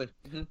 Exactly.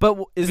 Mm-hmm.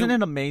 But isn't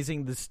it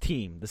amazing? This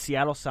team, the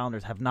Seattle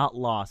Sounders, have not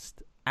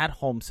lost at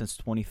home since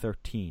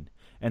 2013,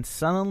 and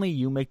suddenly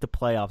you make the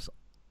playoffs.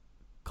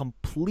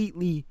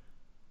 Completely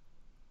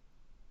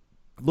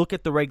look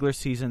at the regular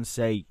season and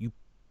say you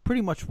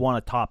pretty much won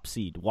a top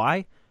seed.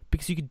 Why?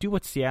 Because you could do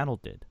what Seattle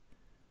did.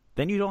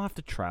 Then you don't have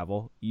to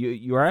travel.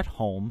 You're at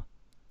home.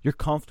 You're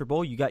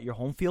comfortable. You got your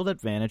home field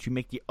advantage. You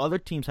make the other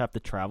teams have to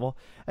travel.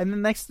 And the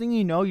next thing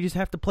you know, you just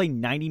have to play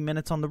 90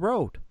 minutes on the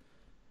road.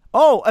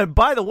 Oh, and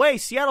by the way,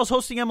 Seattle's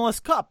hosting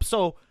MLS Cup.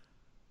 So,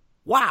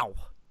 wow.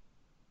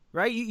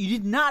 Right? You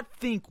did not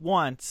think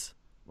once,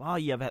 well,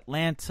 you have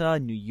Atlanta,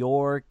 New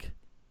York,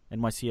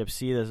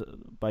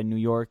 NYCFC by New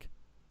York,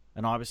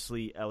 and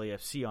obviously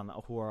LAFC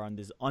who are on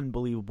this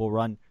unbelievable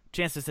run.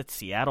 Chances that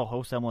Seattle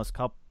hosts MLS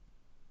Cup,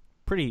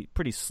 pretty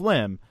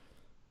slim.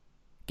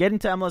 Get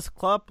into MLS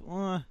Cup,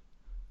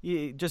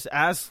 just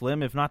as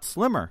slim, if not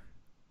slimmer.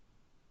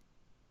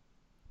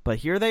 But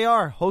here they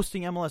are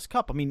hosting MLS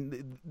Cup. I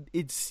mean,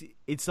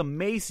 it's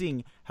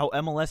amazing how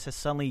MLS has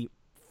suddenly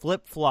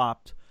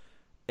flip-flopped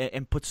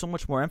and put so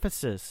much more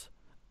emphasis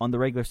on the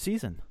regular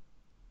season.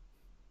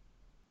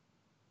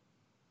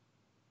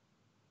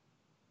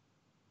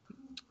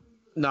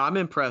 No, I'm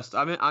impressed.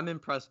 I'm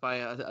impressed by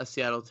a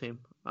Seattle team.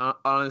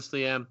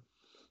 Honestly, am.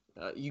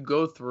 You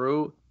go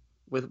through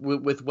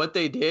with what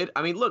they did.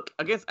 I mean, look,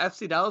 against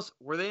FC Dallas,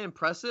 were they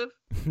impressive?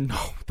 No,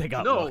 they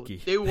got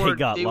lucky. They were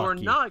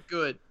not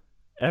good.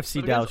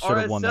 FC Dallas should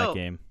have won that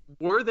game.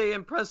 Were they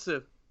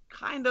impressive?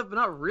 Kind of, but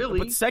not really.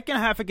 But second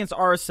half against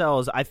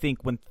RSL is, I think,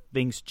 when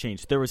things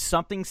changed. There was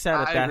something said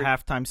at that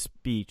halftime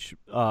speech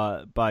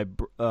by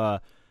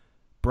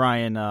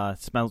Brian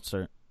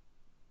Schmetzer,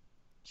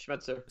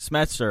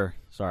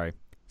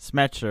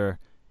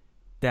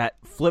 that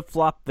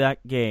flip-flopped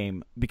that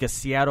game because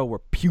Seattle were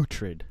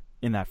putrid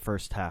in that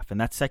first half.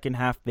 And that second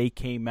half, they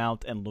came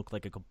out and looked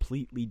like a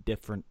completely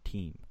different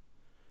team.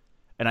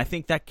 And I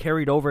think that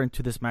carried over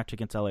into this match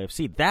against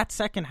LAFC. That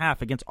second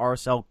half against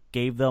RSL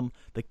gave them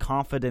the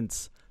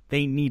confidence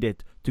they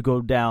needed to go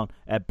down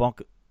at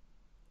Banc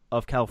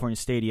of California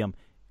Stadium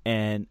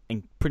and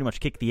pretty much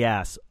kick the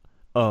ass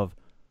of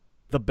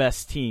the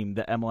best team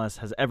that MLS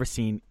has ever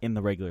seen in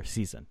the regular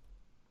season.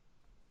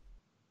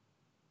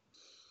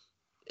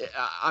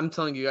 I'm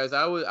telling you guys,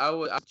 I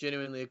was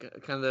genuinely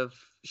kind of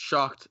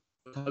shocked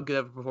how good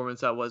of a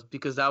performance that was,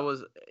 because that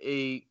was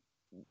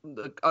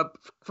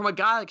from a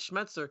guy like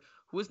Schmetzer,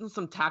 who isn't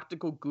some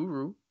tactical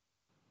guru.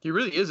 He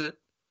really isn't.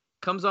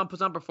 Comes on,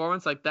 puts on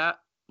performance like that.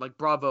 Like,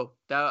 bravo.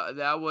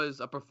 That was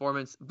a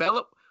performance.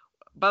 Vela,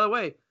 by the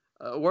way,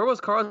 where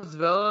was Carlos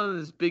Vela in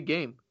this big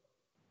game?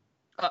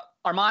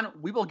 Armand,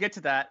 we will get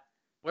to that.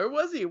 Where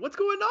was he? What's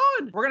going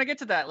on? We're going to get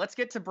to that. Let's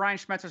get to Brian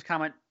Schmetzer's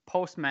comment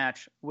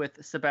post-match with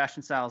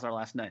Sebastian Salazar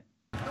last night.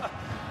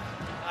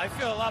 I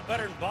feel a lot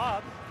better than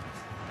Bob.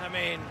 I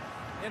mean,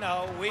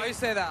 Why do you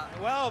say that?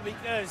 Well,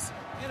 because,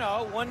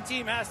 one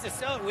team has to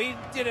celebrate. We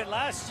did it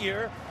last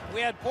year.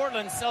 We had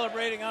Portland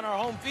celebrating on our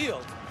home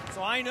field.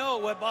 So I know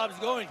what Bob's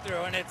going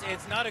through, and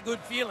it's not a good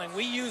feeling.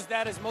 We use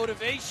that as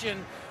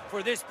motivation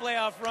for this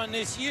playoff run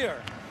this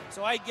year.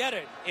 So I get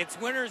it. It's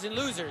winners and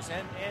losers,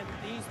 and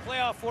these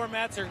playoff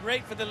formats are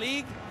great for the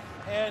league.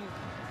 And,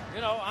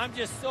 I'm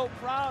just so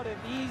proud of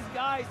these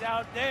guys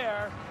out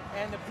there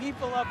and the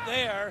people up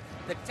there.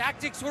 The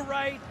tactics were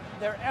right.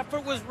 Their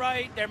effort was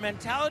right. Their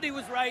mentality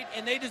was right,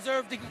 and they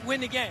deserve to win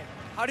the game.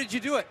 How did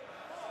you do it?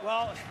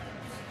 Well,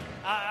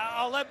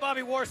 I'll let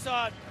Bobby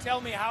Warsaw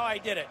tell me how I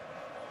did it.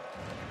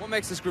 What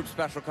makes this group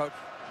special, Coach?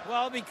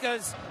 Well,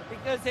 because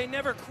they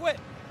never quit.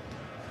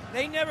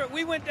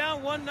 We went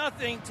down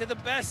 1-0 to the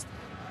best.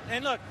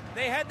 And look,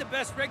 they had the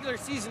best regular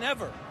season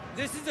ever.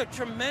 This is a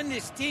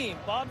tremendous team.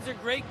 Bob's a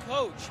great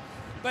coach.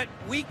 But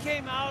we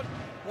came out,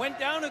 went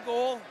down a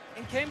goal,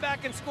 and came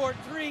back and scored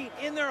 3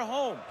 in their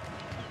home.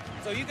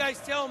 So you guys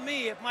tell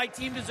me if my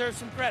team deserves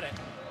some credit.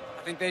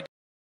 I think they do.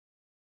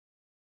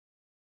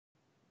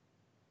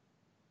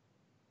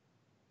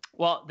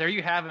 Well, there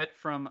you have it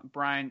from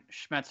Brian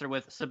Schmetzer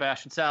with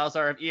Sebastian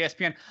Salazar of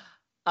ESPN.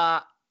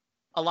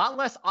 A lot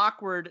less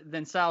awkward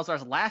than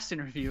Salazar's last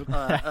interview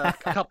about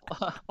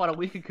a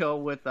week ago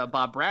with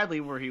Bob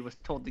Bradley, where he was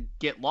told to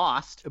get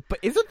lost. But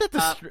isn't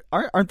that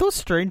aren't those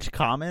strange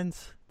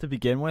comments to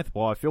begin with.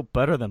 Well, I feel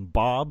better than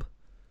Bob.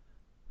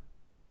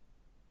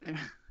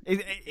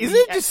 Isn't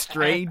it just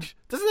strange?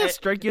 Doesn't that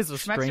strike you as a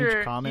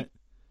strange comment?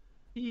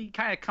 He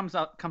kind of comes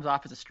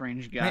off as a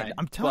strange guy. Man,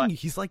 I'm telling you,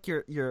 he's like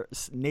your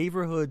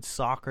neighborhood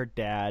soccer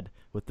dad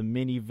with the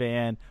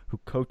minivan who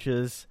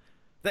coaches.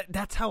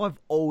 That's how I've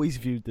always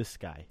viewed this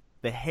guy.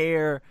 The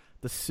hair,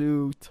 the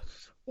suit.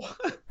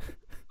 What?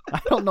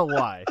 I don't know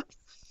why.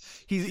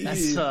 He's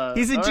a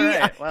G.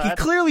 Right. Well, he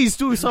clearly is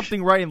doing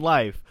something right in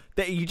life.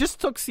 That he just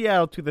took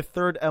Seattle to the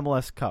 3rd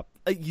MLS Cup.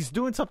 He's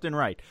doing something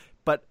right.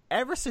 But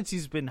ever since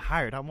he's been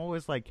hired, I'm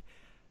always like,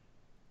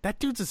 that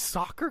dude's a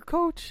soccer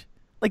coach?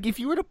 Like, if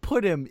you were to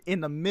put him in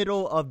the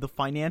middle of the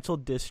financial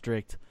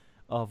district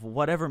of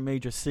whatever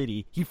major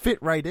city, he fit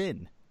right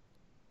in.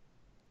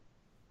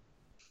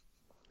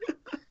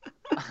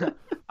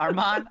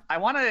 Armand, I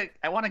want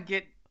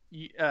you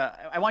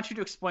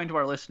to explain to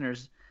our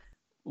listeners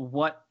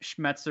what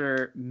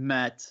Schmetzer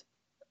meant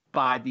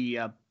by the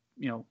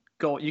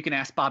go. You can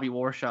ask Bobby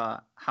Warshaw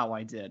how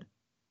I did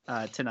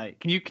tonight.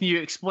 Can you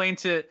explain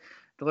to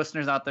the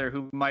listeners out there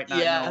who might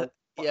not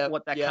know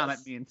what that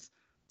comment means?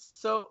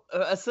 So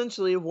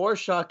essentially,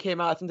 Warshaw came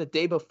out I think the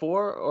day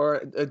before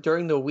or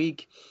during the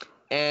week,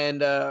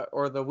 and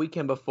or the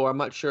weekend before. I'm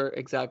not sure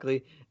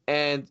exactly,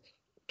 and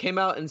came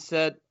out and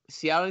said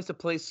Seattle needs to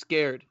play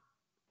scared,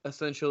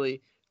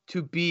 essentially,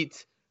 to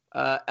beat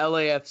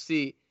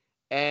LAFC.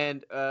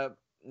 And I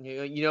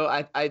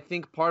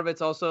think part of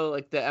it's also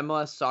like the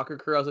MLS soccer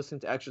crew. I was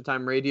listening to Extra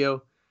Time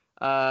Radio.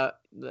 None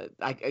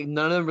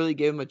of them really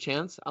gave him a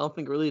chance. I don't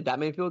think really that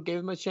many people gave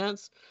him a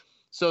chance.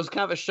 So it's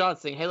kind of a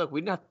shot saying, hey, look,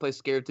 we didn't have to play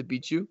scared to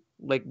beat you.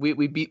 Like we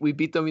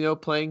beat them,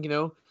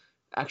 playing,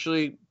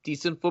 actually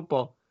decent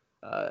football.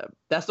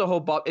 That's the whole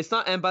Bob. It's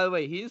not. And by the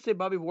way, he didn't say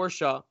Bobby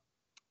Warshaw.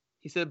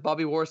 He said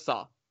Bobby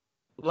Warsaw,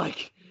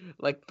 like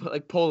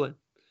Poland.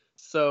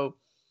 So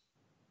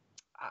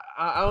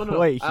I don't know.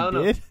 Wait, I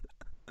don't did? know.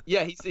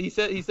 Yeah, he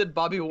said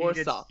Bobby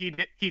Warsaw.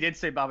 He did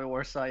say Bobby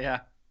Warsaw. Yeah.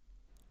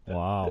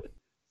 Wow.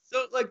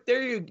 So like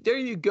there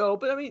you go.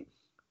 But I mean,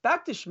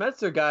 back to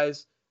Schmetzer,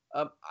 guys.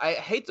 I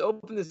hate to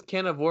open this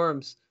can of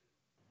worms,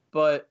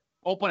 but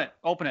open it.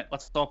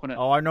 Let's open it.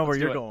 Oh, I know where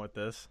Let's you're going with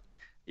this.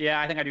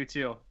 Yeah, I think I do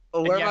too.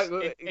 Oh,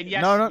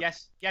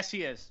 Yes,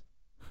 he is.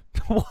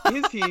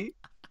 Is he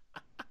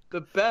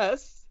the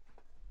best?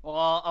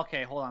 Well,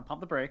 okay, hold on.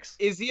 Pump the brakes.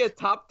 Is he a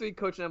top 3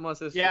 coach in MLS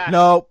history? Yeah.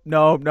 No. This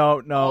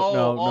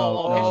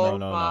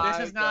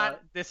is not.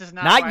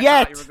 Not where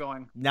yet. I thought you were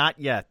going. Not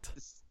yet.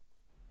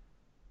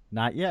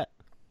 Not yet.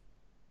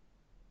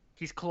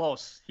 He's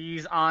close.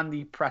 He's on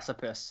the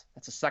precipice.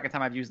 That's the second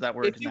time I've used that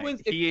word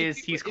tonight.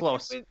 He's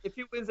close. If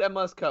he wins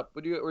MLS Cup,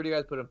 where do you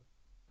guys put him?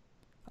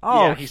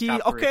 Oh, yeah, he's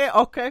top 3.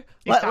 Okay.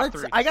 Top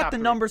 3. I got the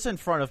numbers in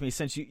front of me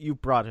since you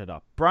brought it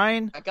up.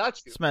 Brian, I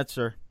got you.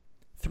 Schmetzer,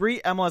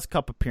 3 MLS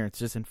Cup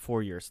appearances in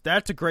 4 years.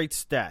 That's a great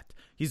stat.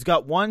 He's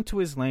got 1 to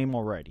his name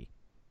already.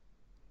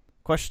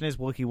 Question is,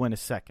 will he win a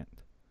second?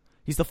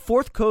 He's the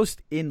 4th coach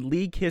in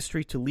league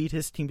history to lead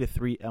his team to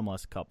 3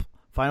 MLS Cup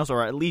finals,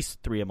 or at least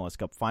 3 MLS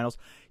Cup finals.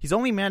 He's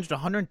only managed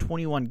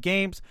 121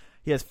 games.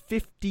 He has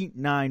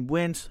 59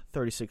 wins,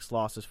 36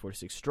 losses,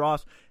 46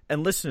 draws.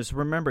 And listeners,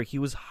 remember, he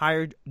was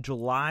hired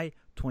July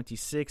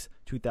 26,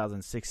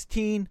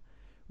 2016,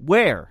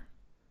 where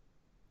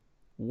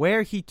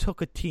he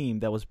took a team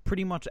that was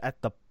pretty much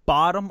at the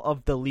bottom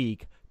of the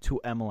league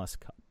to MLS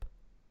Cup.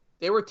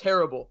 They were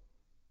terrible.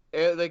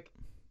 They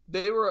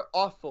were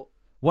awful.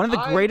 One of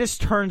the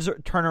greatest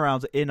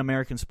turnarounds in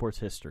American sports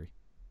history.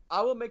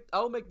 I will make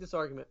this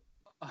argument.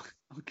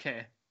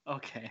 Okay.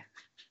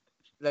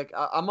 Like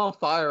I'm on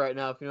fire right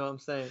now, if you know what I'm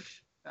saying.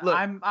 Look,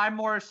 I'm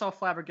more so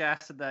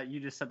flabbergasted that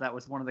you just said that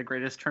was one of the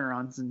greatest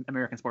turnarounds in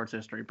American sports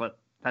history, but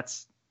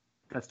that's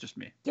just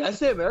me. Did I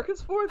say American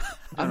sports?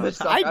 I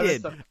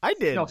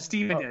did. No,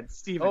 Steven did.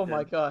 Oh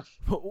my gosh.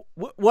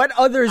 What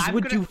others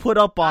would you put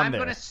up on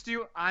there? I'm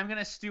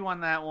gonna stew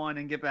on that one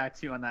and get back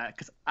to you on that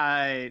because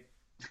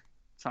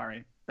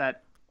sorry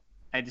that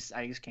I just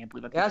can't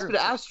believe that. Ask for the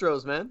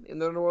Astros, man.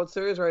 They're in the World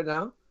Series right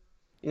now.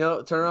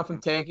 Turn off from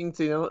tanking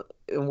to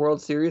in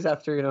World Series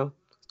after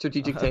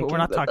strategic tanking. We're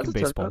not talking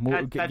baseball.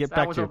 Get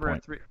back to your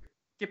point.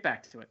 Get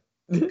back to it.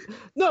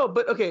 No,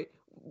 but okay.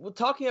 We're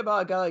talking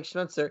about a guy like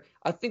Schmetzer.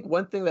 I think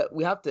one thing that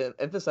we have to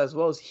emphasize as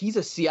well is he's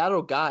a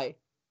Seattle guy.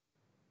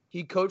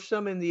 He coached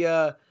them in the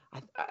I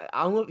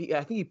don't know.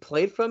 I think he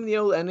played from the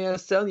old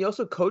NASL. And he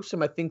also coached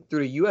them, I think,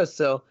 through the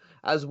USL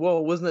as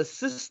well. Was an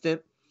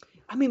assistant.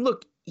 I mean,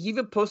 look. He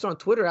even posted on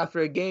Twitter after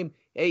a game,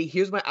 hey,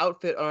 here's my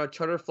outfit on a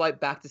charter flight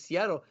back to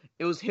Seattle.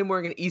 It was him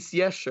wearing an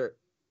ECS shirt.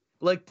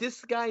 Like,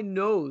 this guy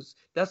knows.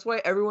 That's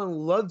why everyone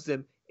loves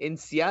him in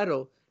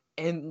Seattle.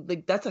 And,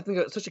 like, that's, I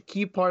think, such a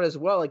key part as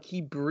well. Like, he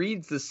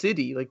breeds the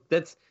city. Like,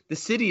 the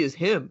city is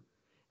him.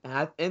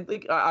 I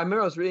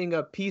remember I was reading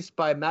a piece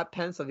by Matt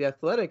Pence of The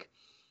Athletic,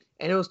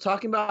 and it was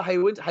talking about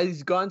how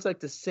he's gone to, like,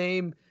 the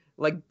same,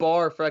 like,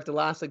 bar for, like, the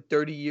last, like,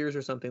 30 years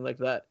or something like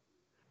that.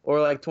 Or,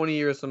 like, 20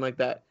 years, something like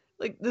that.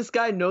 Like, this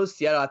guy knows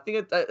Seattle. I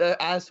think it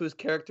adds to his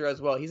character as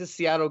well. He's a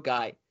Seattle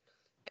guy.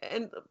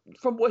 And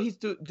from what he's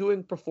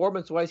doing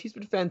performance-wise, he's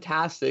been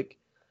fantastic.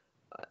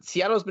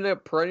 Seattle's been a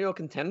perennial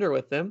contender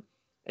with him.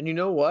 And you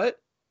know what?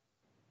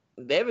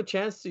 They have a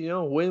chance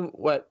to, win,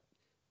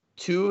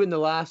 2 in the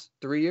last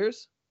 3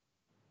 years?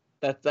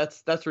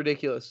 That's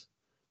ridiculous.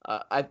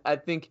 I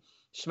think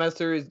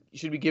Schmetzer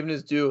should be given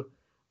his due.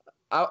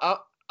 I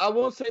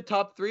won't say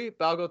top 3,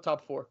 but I'll go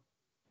top 4.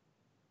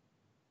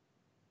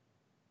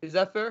 Is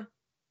that fair?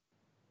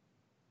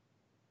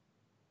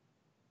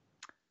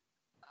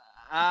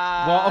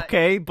 Well,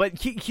 okay, but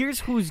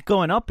here's who's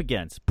going up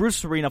against.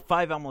 Bruce Arena,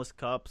 5 MLS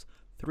Cups,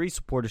 3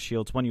 Supporter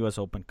Shields, 1 U.S.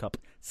 Open Cup.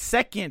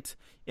 Second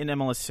in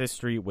MLS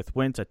history with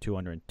wins at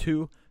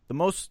 202. The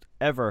most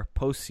ever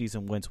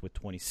postseason wins with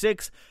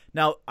 26.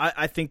 Now,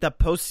 I think that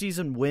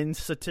postseason win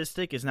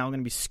statistic is now going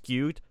to be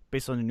skewed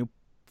based on the new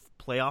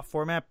playoff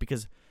format,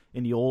 because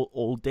in the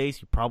old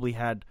days, you probably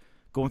had,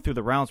 going through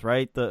the rounds,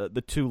 right,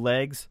 the 2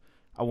 legs.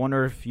 I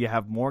wonder if you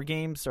have more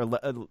games, or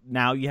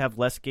now you have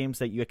less games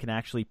that you can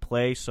actually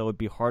play, so it'd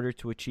be harder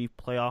to achieve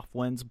playoff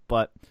wins,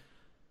 but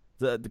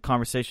the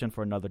conversation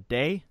for another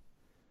day.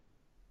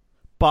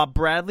 Bob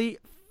Bradley,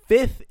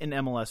 5th in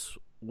MLS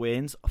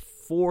wins,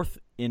 4th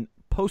in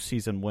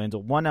postseason wins,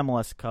 1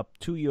 MLS Cup,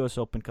 2 U.S.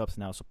 Open Cups,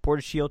 now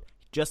Supporter Shield.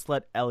 Just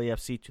led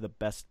LAFC to the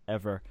best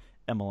ever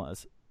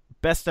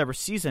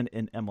season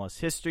in MLS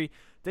history.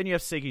 Then you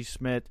have Sigi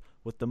Schmid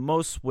with the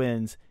most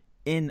wins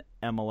in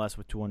MLS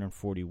with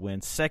 240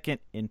 wins, second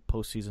in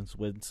postseason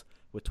wins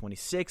with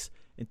 26,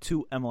 and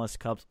 2 MLS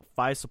Cups,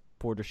 5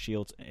 Supporter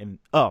Shields, and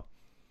 2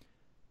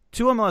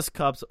 MLS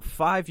Cups,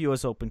 5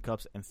 U.S. Open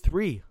Cups, and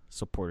 3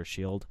 Supporter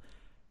Shield.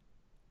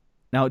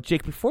 Now,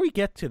 Jake, before we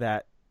get to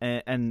that,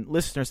 and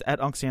listeners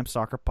at Uncle Sam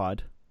Soccer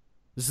Pod,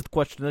 this is the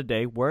question of the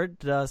day: where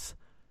does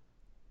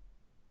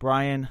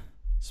Brian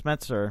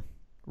Schmetzer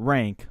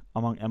rank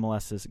among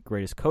MLS's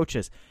greatest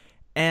coaches?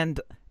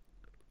 And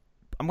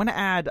I'm going to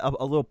add a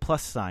little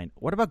plus sign.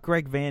 What about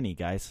Greg Vanney,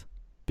 guys?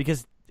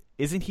 Because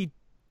isn't he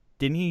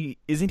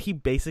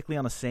basically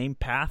on the same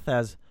path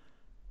as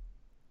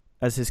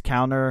his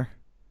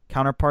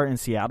counterpart in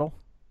Seattle?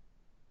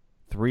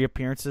 3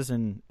 appearances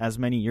in as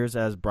many years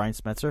as Brian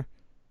Schmetzer?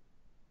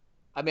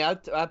 I mean,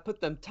 I put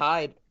them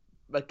tied,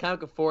 but kind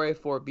of like a 4A,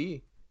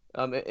 4B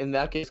in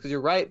that case, because you're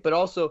right. But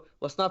also,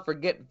 let's not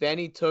forget,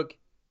 Vanney took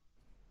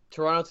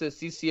Toronto to the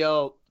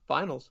CCL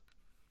finals.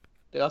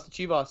 They lost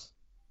to Chivas.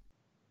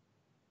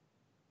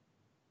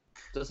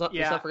 Let's not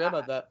forget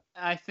about that.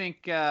 I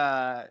think,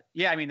 I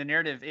mean, the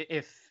narrative,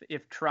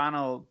 if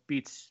Toronto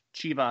beats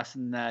Chivas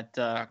in that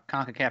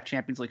CONCACAF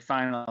Champions League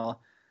final,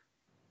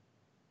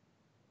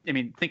 I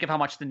mean, think of how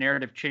much the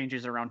narrative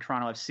changes around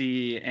Toronto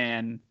FC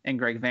and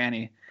Greg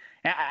Vanney.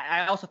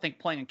 I also think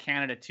playing in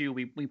Canada, too,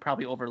 we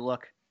probably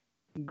overlook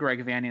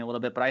Greg Vanney a little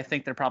bit, but I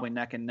think they're probably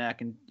neck and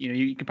neck. And,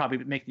 you could probably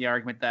make the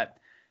argument that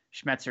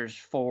Schmetzer's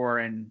 4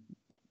 and,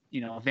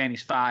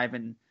 Vanney's 5,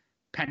 and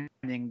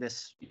pending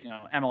this,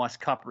 MLS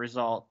Cup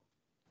result,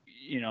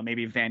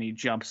 maybe Vanney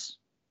jumps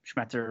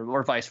Schmetzer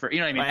or vice versa. You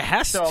know what I mean? It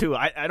has to.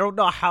 I don't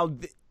know how.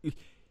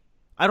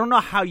 I don't know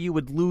how you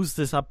would lose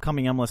this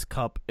upcoming MLS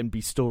Cup and be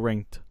still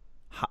ranked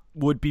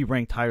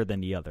higher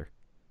than the other.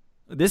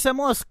 This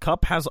MLS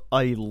Cup has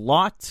a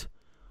lot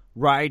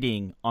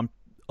riding on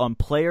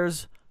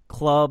players,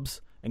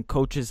 clubs, and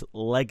coaches'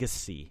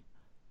 legacy.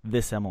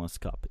 This MLS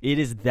Cup, it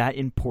is that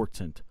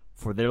important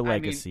for their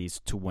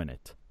legacies to win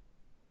it.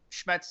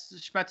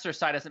 Schmetzer's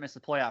side hasn't missed the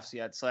playoffs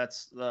yet, so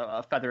that's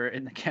a feather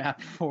in the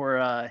cap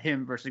for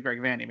him versus Greg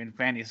Vanney. I mean,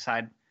 Vanney's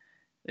side,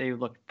 they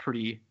looked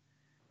pretty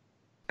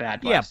bad.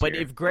 Yeah, but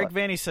if Greg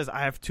Vanney says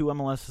I have two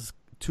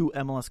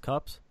MLS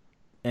Cups,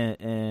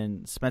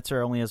 and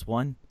Schmetzer only has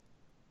 1,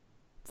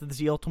 it's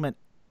the ultimate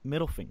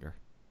middle finger.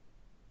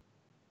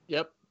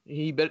 Yep,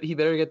 he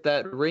better get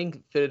that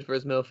ring fitted for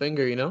his middle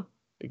finger.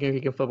 He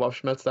can flip off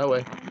Schmetz that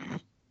way.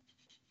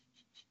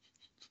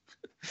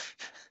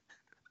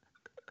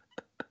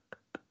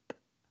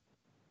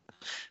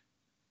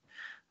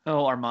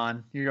 Oh,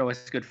 Armand, you're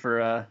always good for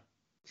an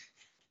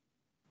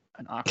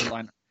awkward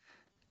line.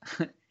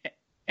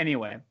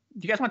 Anyway,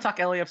 do you guys want to talk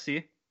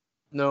LAFC?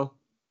 No.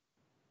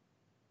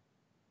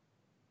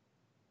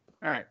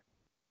 All right.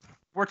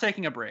 We're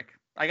taking a break.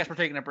 I guess we're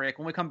taking a break.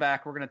 When we come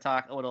back, we're going to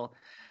talk a little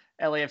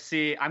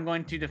LAFC. I'm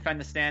going to defend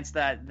the stance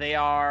that they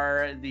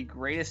are the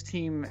greatest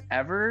team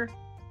ever.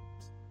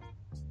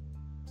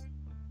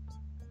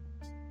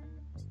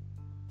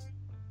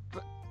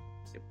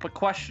 But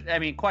question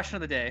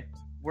of the day: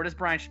 where does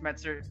Brian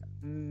Schmetzer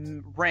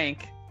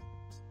rank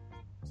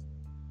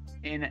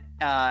in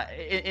I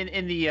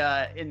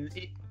don't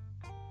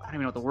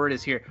even know what the word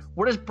is here.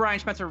 Where does Brian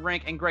Schmetzer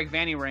rank and Greg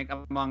Vanney rank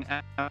among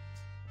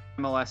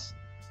MLS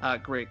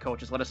great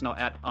coaches? Let us know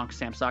at Uncle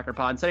Sam Soccer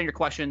Pod. Send in your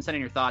questions, send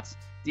in your thoughts,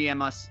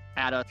 DM us,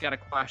 add us. Got a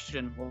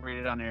question? We'll read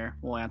it on air.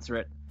 We'll answer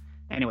it.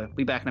 Anyway, we'll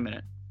be back in a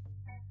minute.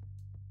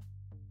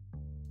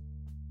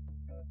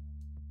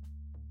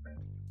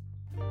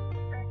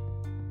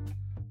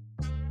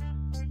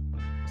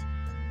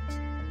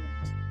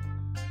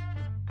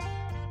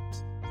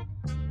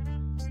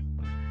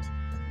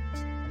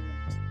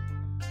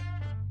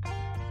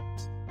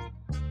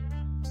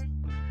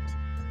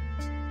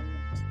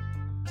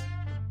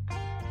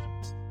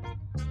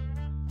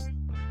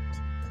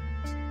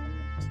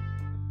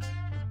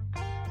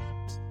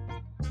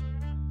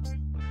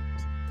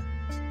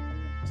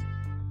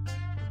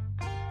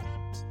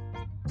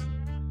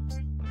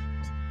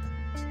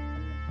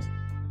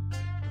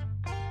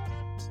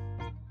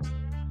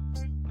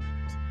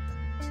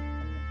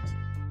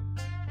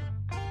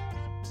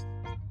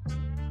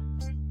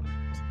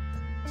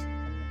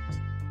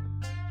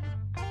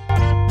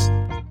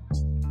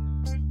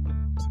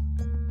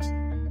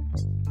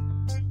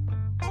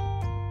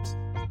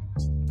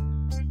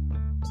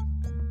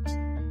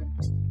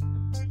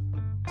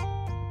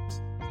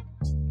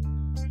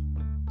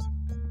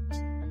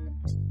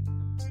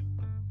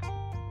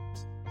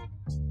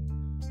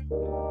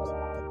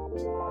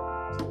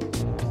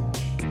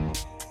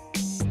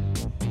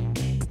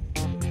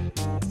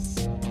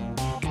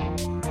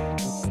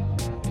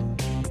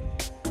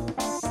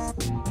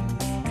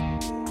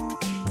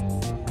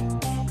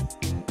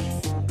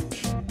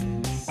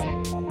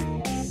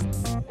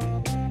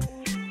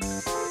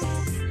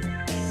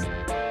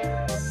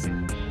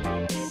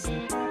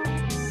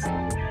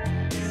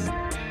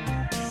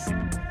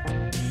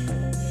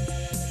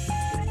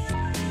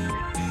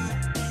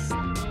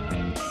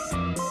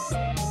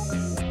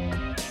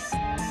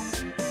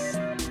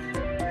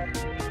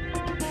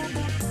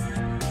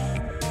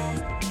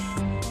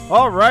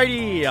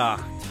 Alrighty,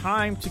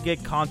 time to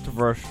get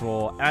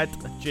controversial at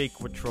Jake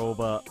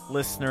Watroba.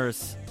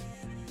 Listeners,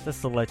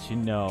 just to let you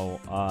know,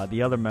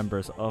 the other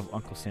members of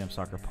Uncle Sam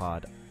Soccer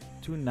Pod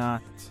do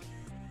not...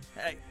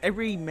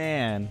 Every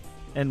man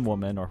and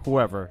woman, or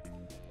whoever,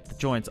 that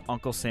joins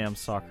Uncle Sam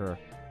Soccer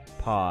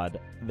Pod,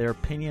 their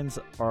opinions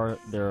are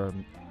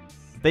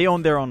they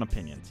own their own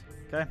opinions,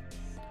 okay?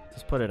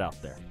 Just put it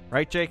out there.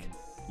 Right, Jake?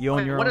 You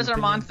own your own What does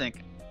opinion? Armand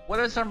think? What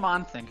does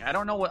Armand think? I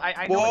don't know what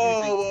I know. Whoa, what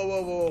you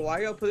think. whoa! Why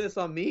you gonna put this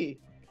on me?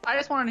 I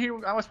just want to hear.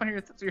 I just want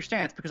to hear your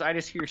stance because I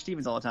just hear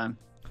Stevens all the time.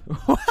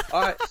 All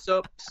right,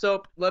 so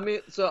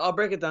I'll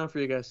break it down for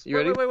you guys. You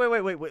ready?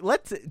 Wait.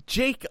 Let's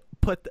Jake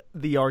put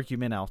the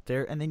argument out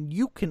there, and then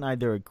you can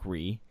either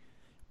agree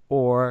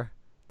or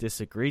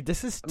disagree.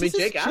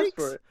 Jake asked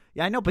for it.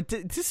 Yeah, I know, but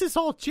this is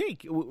all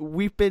Jake.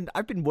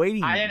 I've been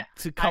waiting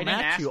to come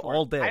at you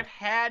all day.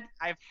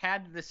 I've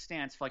had this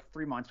stance for like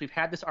 3 months. We've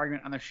had this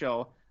argument on the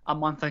show a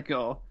month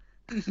ago.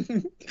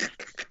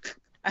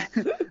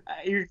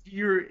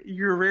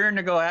 You're rearing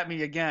to go at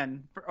me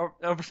again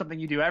over something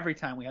you do every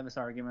time we have this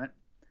argument.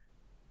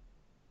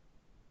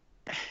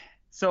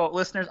 So,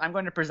 listeners, I'm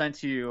going to present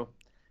to you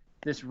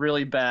this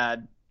really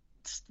bad,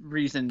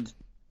 reasoned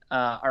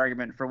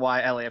argument for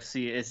why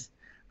LAFC is,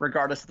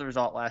 regardless of the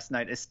result last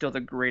night, is still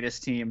the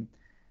greatest team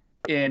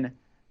in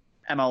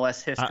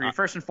MLS history.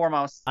 First and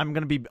foremost, I'm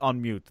going to be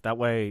on mute. That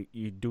way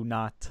you do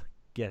not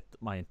get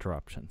my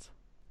interruptions.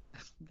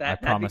 I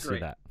promise you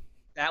that.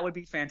 That would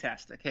be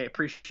fantastic. Hey,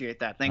 appreciate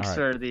that. Thanks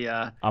for the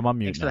I'm on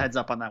mute thanks now. for the heads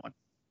up on that one.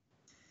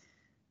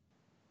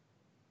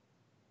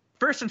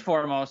 First and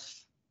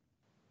foremost,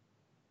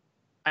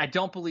 I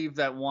don't believe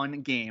that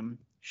one game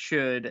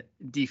should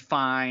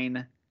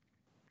define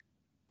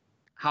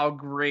how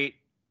great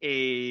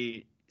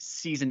a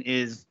season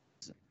is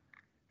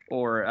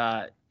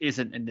or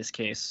isn't in this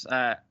case.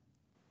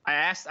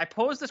 I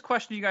posed this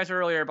question to you guys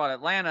earlier about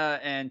Atlanta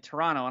and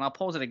Toronto, and I'll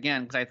pose it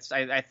again because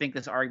I think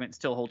this argument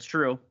still holds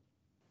true.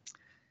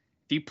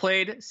 If you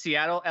played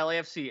Seattle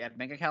LAFC at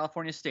Banc of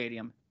California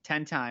Stadium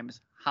 10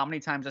 times, how many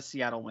times does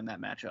Seattle win that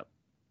matchup?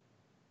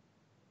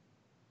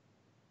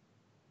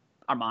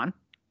 Armand?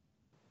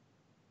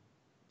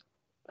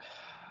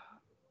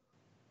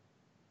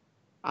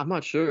 I'm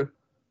not sure.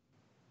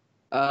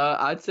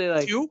 I'd say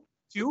like two,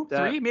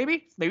 three,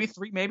 maybe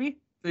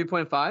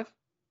 3.5.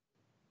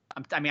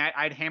 I mean,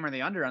 I'd hammer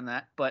the under on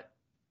that, but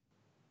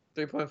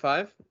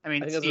 3.5. I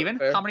mean, Steven,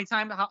 how many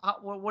times?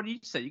 What do you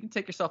say? You can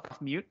take yourself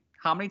off mute.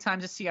 How many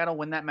times did Seattle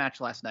win that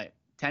match last night?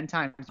 10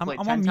 times. I'm 10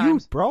 on times.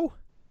 mute, bro.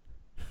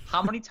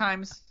 How many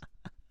times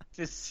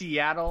did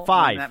Seattle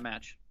 5. win that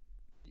match?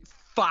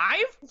 5?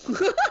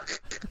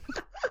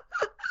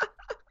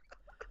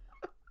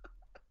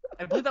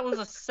 I believe that was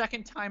the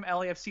second time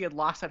LAFC had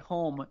lost at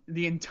home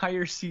the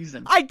entire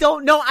season. I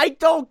don't know. I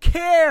don't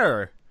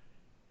care.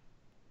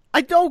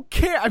 I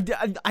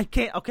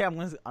can't. Okay,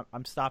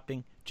 I'm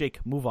stopping.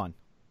 Jake, move on.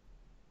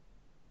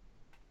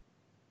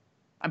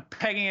 I'm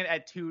pegging it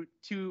at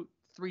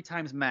 3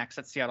 times max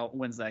that Seattle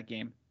wins that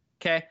game.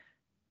 Okay.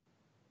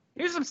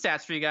 Here's some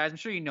stats for you guys. I'm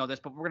sure you know this,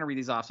 but we're gonna read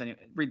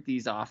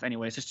these off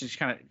anyways, just to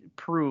kind of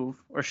prove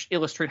or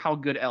illustrate how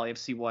good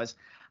LAFC was.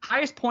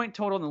 Highest point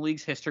total in the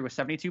league's history was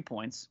 72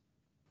 points.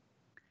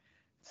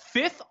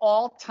 5th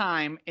all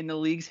time in the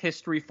league's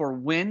history for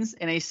wins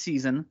in a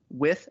season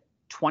with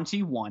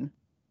 21.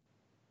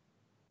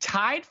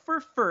 Tied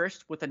for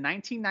first with the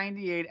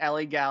 1998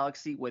 LA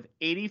Galaxy with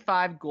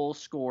 85 goals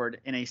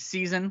scored in a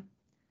season.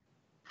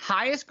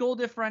 Highest goal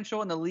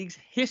differential in the league's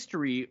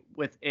history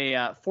with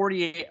a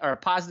 48 or a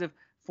positive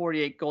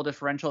 48 goal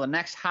differential. The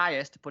next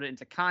highest, to put it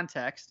into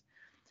context,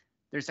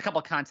 there's a couple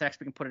of contexts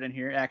we can put it in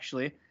here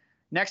actually.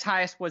 Next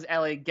highest was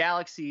LA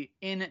Galaxy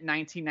in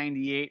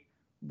 1998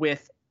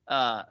 with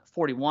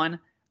 41,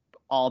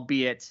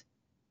 albeit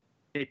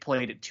they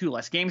played 2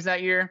 less games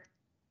that year.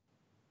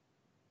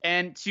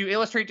 And to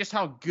illustrate just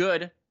how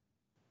good,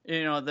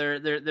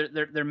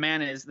 their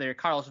man is,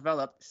 Carlos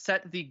Vela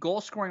set the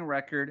goal scoring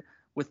record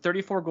with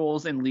 34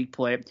 goals in league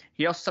play.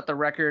 He also set the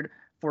record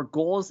for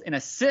goals and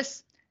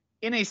assists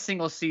in a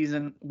single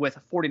season with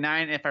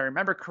 49. If I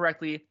remember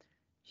correctly,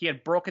 he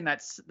had broken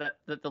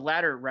the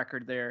latter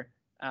record there.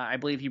 I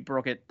believe he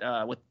broke it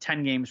with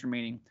 10 games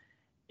remaining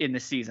in the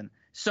season.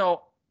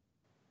 So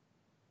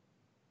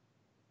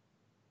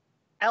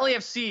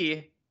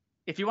LAFC,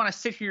 if you want to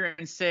sit here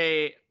and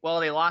say, well,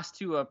 they lost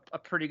to a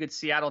pretty good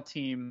Seattle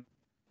team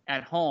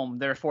at home,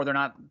 therefore they're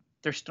not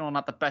they're still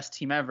not the best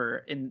team ever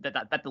in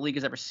that the league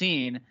has ever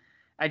seen.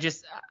 I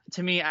just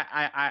think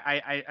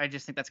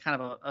that's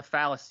kind of a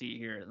fallacy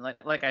here.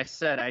 Like I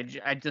said,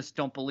 I just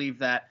don't believe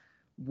that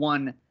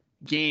one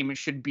game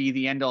should be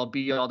the end all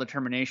be all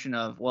determination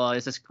of, well,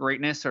 is this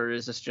greatness or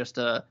is this just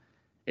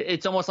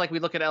it's almost like we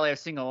look at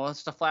LAFC and go, well, it's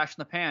just a flash in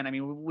the pan. I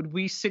mean, would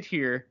we sit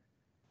here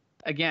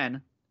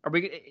again?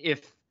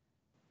 If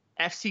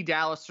FC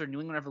Dallas or New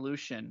England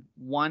Revolution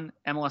won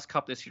MLS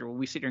Cup this year, will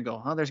we sit here and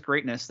go, oh, there's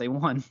greatness. They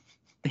won.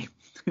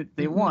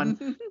 they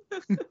won.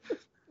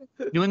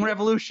 New England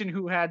Revolution,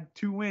 who had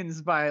 2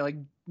 wins by like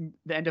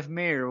the end of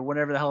May or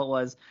whatever the hell it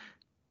was.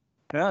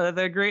 No,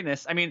 they're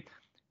greatness. I mean,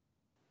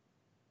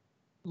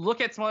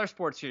 look at some other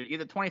sports here.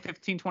 Either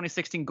 2015,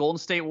 2016 Golden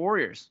State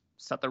Warriors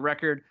set the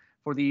record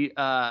for the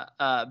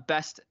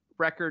best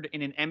record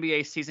in an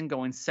NBA season,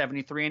 going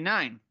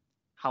 73-9.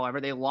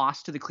 However, they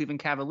lost to the Cleveland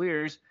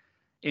Cavaliers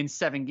in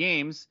 7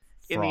 games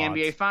in the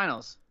NBA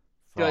Finals.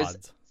 Does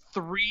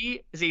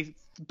 3 is a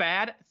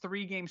bad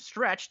 3-game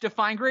stretch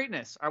define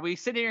greatness? Are we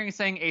sitting here and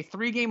saying a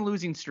 3-game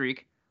losing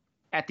streak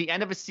at the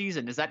end of a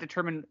season, does that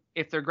determine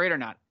if they're great or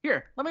not?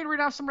 Here, let me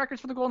read off some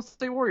records for the Golden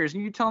State Warriors,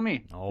 and you tell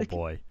me. Oh,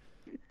 boy.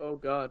 Oh,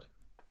 God.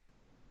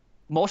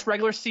 Most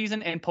regular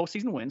season and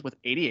postseason wins with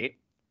 88.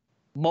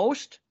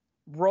 Most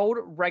road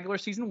regular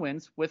season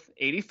wins with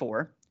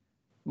 84.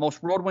 Most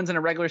road wins in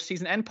a regular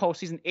season and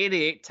postseason,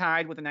 88,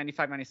 tied with the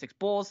 95-96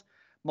 Bulls.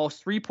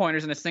 Most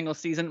three-pointers in a single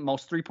season.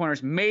 Most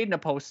three-pointers made in a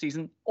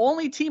postseason.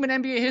 Only team in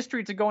NBA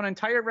history to go an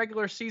entire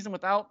regular season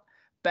without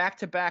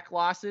back-to-back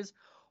losses.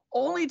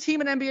 Only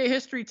team in NBA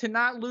history to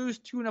not lose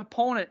to an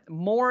opponent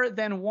more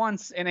than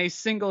once in a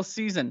single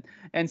season.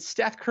 And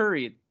Steph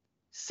Curry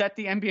set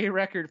the NBA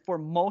record for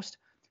most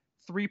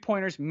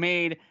three-pointers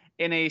made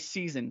in a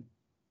season.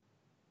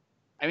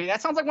 I mean,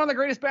 that sounds like one of the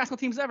greatest basketball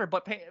teams ever.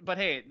 But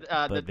hey,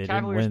 the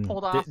Cavaliers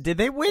pulled off. Did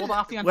they win? Pulled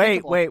off the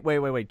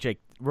Wait,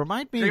 Jake.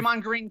 Remind me.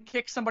 Draymond Green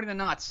kicked somebody in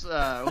the nuts.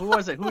 Who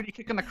was it? Who did he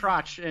kick in the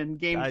crotch in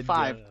Game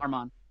 5,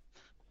 Armand?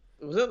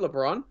 Was it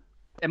LeBron?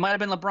 It might have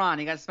been LeBron.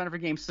 He got suspended for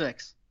Game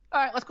 6.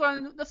 All right, let's go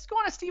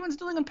on to Stevens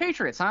New England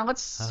Patriots, huh?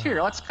 Let's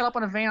cut up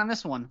on a vein on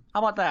this one. How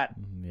about that?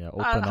 Yeah,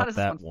 open up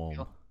that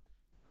womb.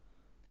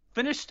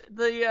 Finished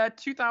the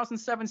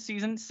 2007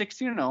 season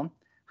 16-0.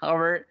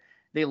 However,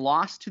 they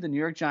lost to the New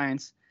York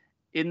Giants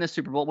in the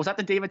Super Bowl. Was that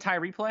the David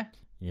Tyree play?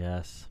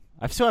 Yes.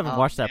 I still haven't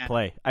watched that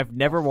play. I've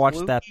never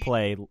watched that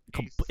play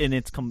in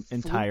its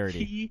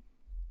entirety.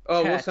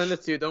 Oh, we'll send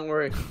it to you. Don't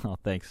worry. Oh,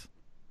 thanks.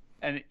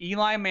 And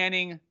Eli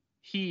Manning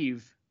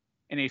heave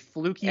in a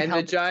fluky. And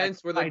the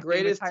Giants were the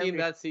greatest team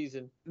that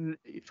season.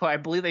 So I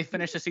believe they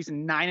finished the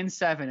season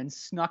 9-7 and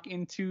snuck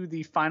into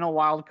the final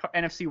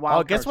NFC wild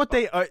card. Guess what?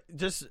 They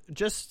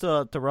just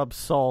to rub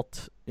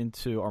salt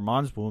into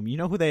Armand's womb. You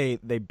know who they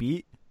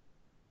beat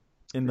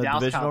in the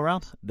divisional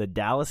round? The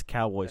Dallas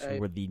Cowboys, who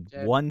were the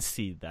 1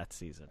 seed that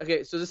season.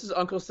 Okay, so this is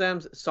Uncle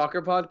Sam's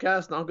soccer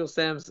podcast and Uncle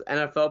Sam's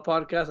NFL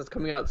podcast that's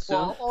coming out soon.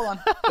 Well, hold on.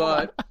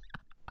 But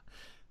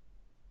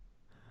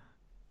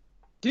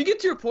can you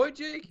get to your point,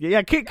 Jake?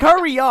 Yeah,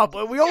 hurry up.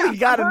 We only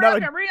got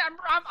another.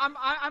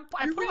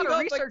 I'm pulling a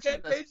research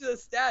like 10 pages of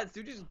stats,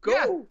 dude. Just go.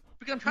 Yeah,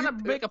 because I'm trying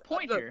to make a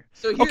point here.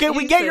 So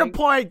we get your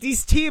point.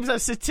 These teams are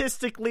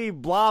statistically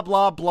blah,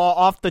 blah, blah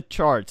off the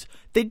charts.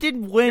 They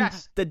didn't win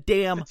the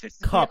damn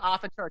cup.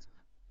 Off the charts.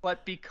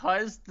 But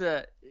because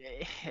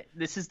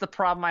this is the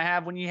problem I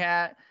have when you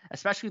have,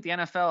 especially with the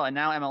NFL and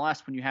now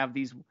MLS, when you have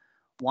these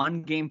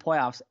 1-game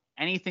playoffs,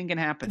 anything can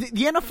happen. The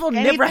NFL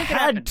never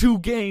had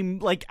 2-game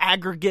like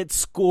aggregate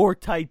score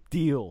type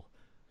deal.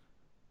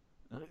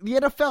 The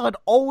NFL had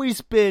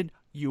always been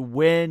you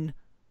win,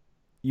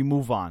 you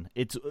move on.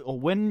 It's a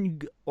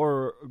win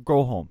or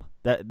go home.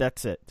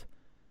 That's it.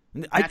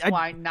 That's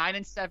why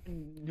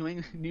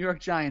 9-7 New York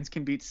Giants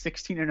can beat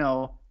 16-0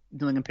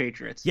 New England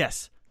Patriots.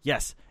 Yes.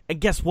 And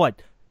guess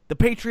what? The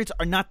Patriots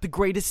are not the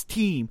greatest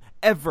team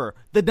ever.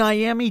 The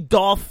Miami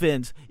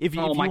Dolphins, if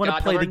you want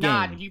to play the game.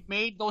 Not. If you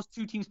made those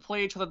two teams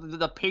play each other,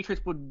 the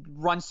Patriots would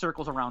run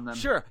circles around them.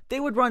 Sure, they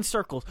would run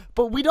circles.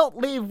 But we don't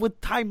live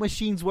with time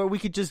machines where we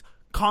could just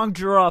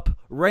conjure up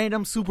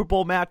random Super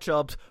Bowl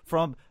matchups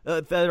from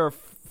that are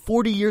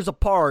 40 years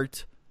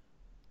apart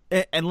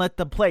and let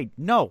them play.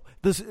 No,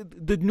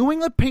 the New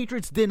England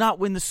Patriots did not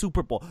win the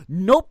Super Bowl.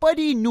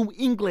 Nobody in New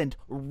England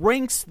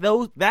ranks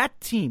that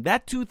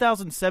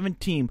 2007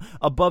 team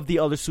above the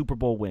other Super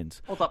Bowl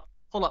wins. Hold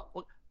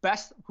up.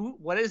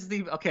 What is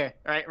the, okay,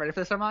 all right, ready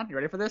for this, Armand? You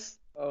ready for this?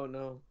 Oh,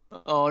 no.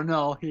 Oh,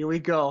 no, here we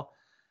go.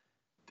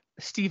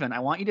 Steven, I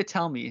want you to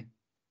tell me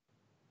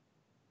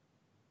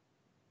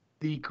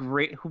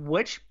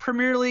which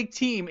Premier League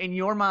team in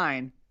your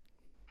mind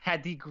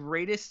had the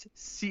greatest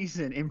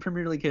season in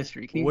Premier League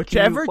history.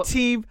 Whichever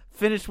team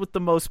finished with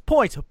the most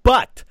points,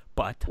 but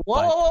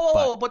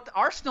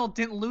Arsenal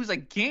didn't lose a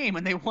game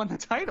and they won the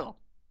title.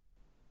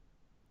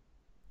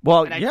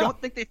 Well, and I don't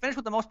think they finished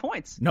with the most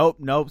points. Nope.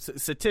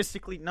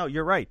 Statistically, no,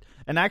 you're right.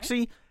 And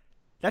actually,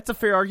 that's a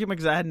fair argument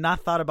because I had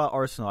not thought about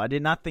Arsenal. I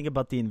did not think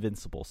about the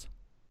Invincibles.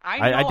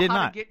 I did how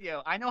not. To get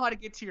you. I know how to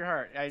get to your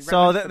heart.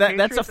 So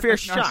that's a Patriots fair and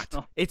shot.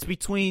 Arsenal. It's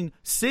between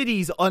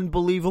City's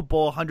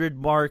unbelievable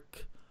 100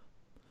 mark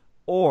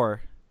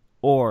or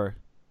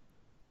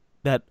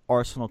that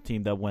Arsenal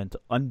team that went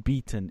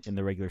unbeaten in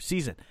the regular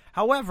season.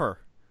 However,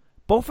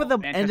 both of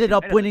them ended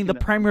up winning the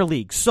Premier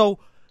League. So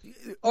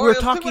we're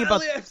talking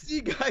about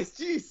LAFC, guys.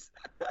 Jeez.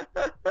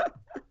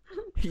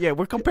 Yeah,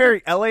 we're comparing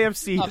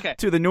LAFC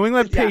to the New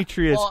England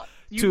Patriots. Well,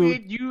 you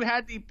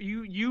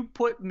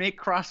make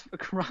cross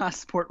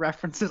sport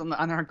references on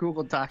our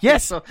Google Doc.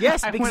 Yes, so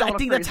yes, because I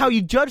think that's how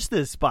you judge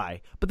this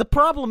by. But the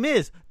problem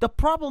is,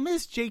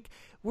 Jake,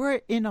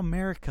 we're in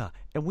America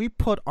and we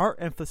put our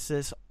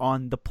emphasis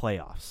on the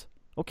playoffs.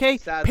 Okay,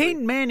 Sadly.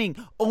 Peyton Manning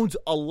owns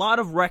a lot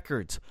of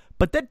records,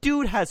 but that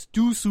dude has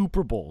 2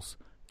 Super Bowls.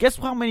 Guess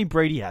how many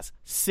Brady has?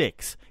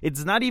 6.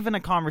 It's not even a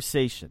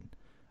conversation.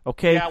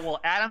 Okay. Yeah, well,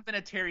 Adam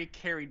Vinatieri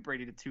carried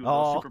Brady to 2 of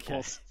those Super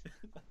Bowls.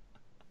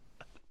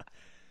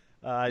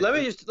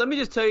 Let me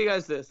just tell you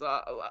guys this.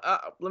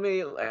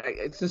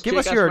 Since give Jake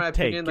us asked your my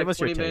take. opinion Give us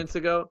your 20 take. minutes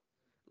ago,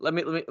 let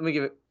me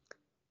give it.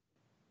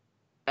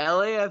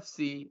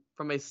 LAFC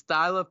from a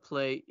style of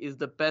play is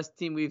the best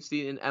team we've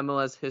seen in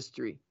MLS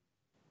history.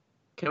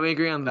 Can we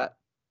agree on that?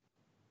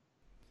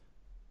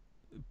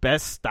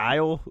 Best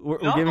style?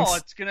 We're No, giving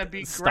it's going to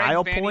be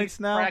style Greg Vanny's points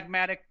now?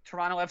 pragmatic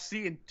Toronto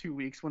FC in 2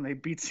 weeks when they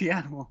beat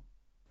Seattle.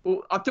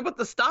 Well, I'm talking about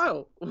the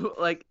style,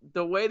 like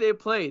the way they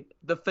played,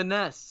 the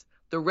finesse,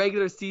 the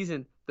regular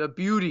season, the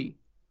beauty,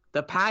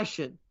 the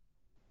passion.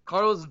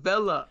 Carlos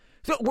Vela.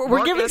 So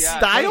we're giving Yeah,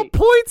 style hey.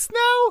 points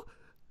now?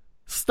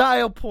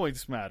 Style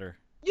points matter.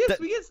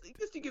 Yes, we guess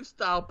you give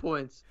style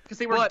points Because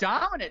they were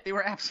dominant. They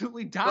were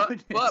absolutely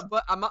dominant.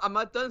 But I'm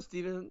not done,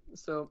 Steven.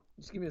 So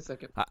just give me a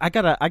second. I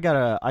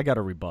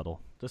gotta rebuttal.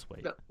 Just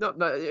wait.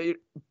 No.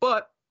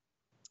 But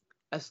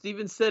as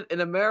Steven said, in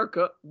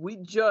America, we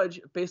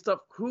judge based off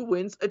who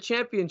wins a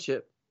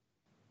championship,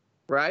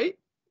 right?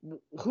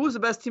 Who's the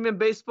best team in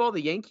baseball?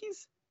 The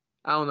Yankees?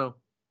 I don't know.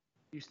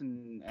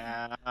 Houston, it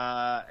might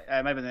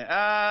have been the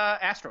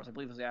Astros. I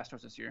believe it was the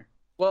Astros this year.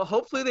 Well,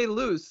 hopefully they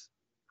lose.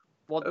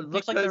 Well, it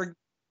looks like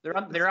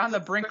they're on the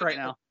brink right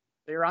now.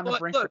 They're on the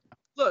brink.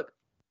 Look.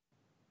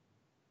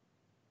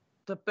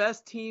 The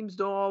best teams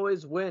don't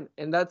always win,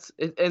 and that's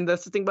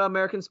the thing about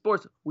American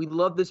sports. We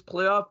love this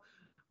playoff.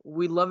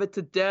 We love it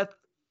to death.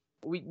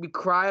 We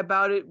cry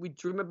about it. We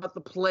dream about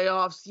the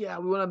playoffs. Yeah,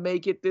 we want to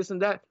make it, this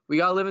and that. We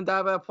got to live and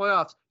die by the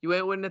playoffs. You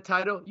ain't winning the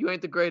title. You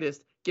ain't the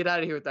greatest. Get out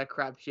of here with that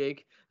crap,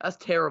 Jake. That's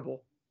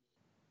terrible.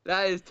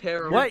 That is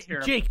terrible. What?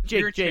 Terrible. Jake.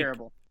 You're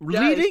terrible.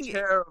 That is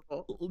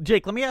terrible.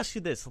 Jake, let me ask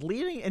you this.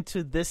 Leading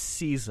into this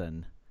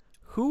season,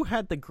 who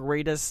had the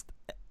greatest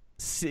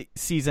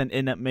season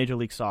in Major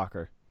League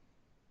Soccer?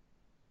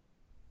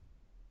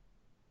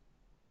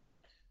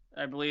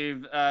 I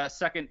believe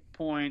second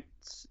point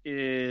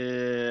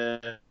is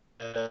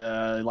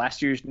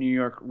last year's New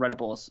York Red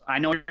Bulls. I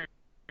know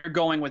you're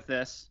going with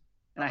this,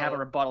 and I have a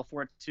rebuttal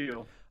for it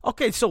too.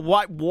 Okay, so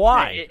why?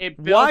 It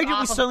Why builds did we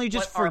off of suddenly what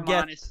just forget?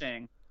 Armand is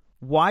saying.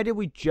 Why did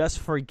we just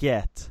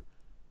forget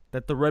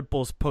that the Red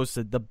Bulls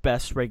posted the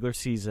best regular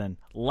season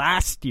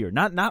last year?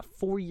 Not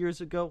 4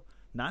 years ago,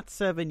 not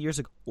 7 years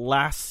ago.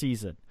 Last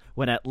season,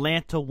 when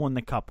Atlanta won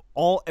the cup,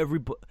 all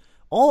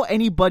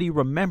anybody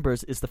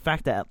remembers is the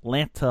fact that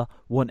Atlanta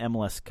won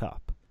MLS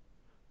Cup.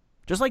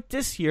 Just like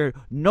this year,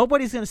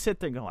 nobody's going to sit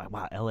there and go,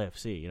 wow,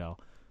 LAFC, you know.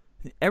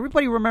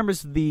 Everybody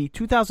remembers the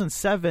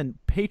 2007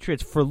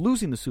 Patriots for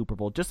losing the Super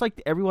Bowl, just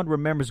like everyone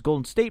remembers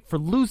Golden State for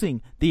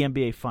losing the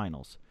NBA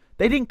Finals.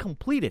 They didn't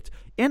complete it.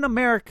 In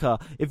America,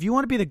 if you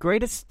want to be the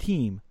greatest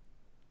team,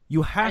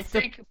 you have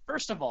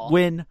first of all,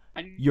 win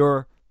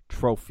your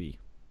trophy.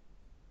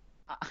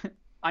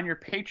 On your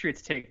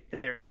Patriots take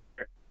there,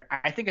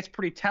 I think it's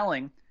pretty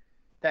telling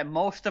that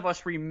most of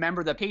us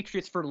remember the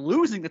Patriots for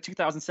losing the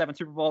 2007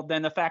 Super Bowl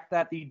than the fact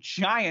that the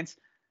Giants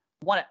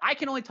won it. I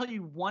can only tell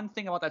you one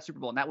thing about that Super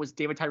Bowl, and that was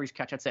David Tyree's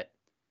catch. That's it.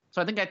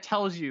 So I think that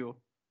tells you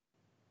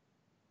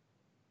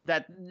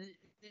that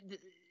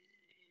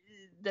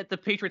the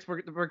Patriots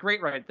were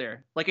great right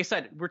there. Like I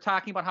said, we're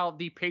talking about how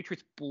the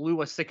Patriots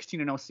blew a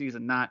 16-0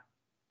 season, not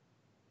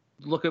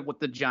look at what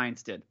the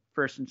Giants did,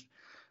 first and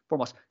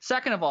foremost.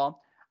 Second of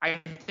all,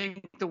 I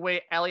think the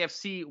way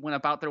LAFC went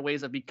about their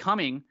ways of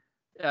becoming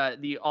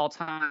the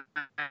all-time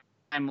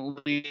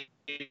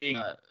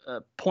leading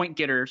point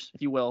getters,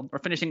 if you will, or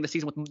finishing the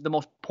season with the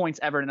most points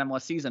ever in an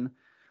MLS season,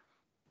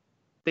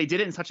 they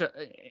did it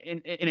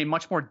in a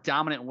much more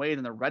dominant way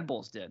than the Red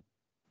Bulls did.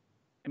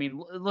 I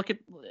mean,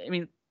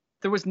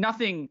 there was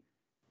nothing.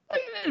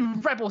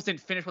 Red Bulls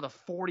didn't finish with a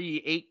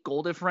 48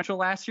 goal differential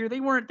last year. They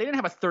didn't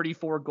have a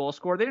 34 goal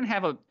score. They didn't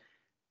have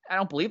I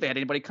don't believe they had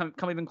anybody come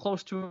even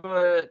close to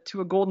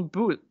a golden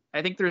boot.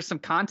 I think there's some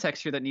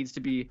context here that needs to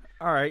be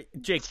all right,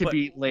 Jake.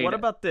 Be laid. What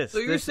about this? So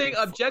you're saying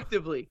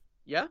objectively,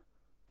 yeah?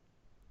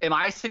 Am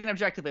I saying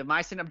objectively?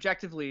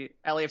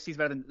 LAFC is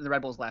better than the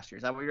Red Bulls last year?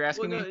 Is that what you're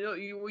asking me? No,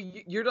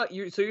 you're not.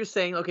 So you're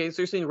saying, okay,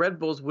 so you're saying Red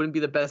Bulls wouldn't be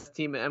the best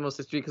team in MLS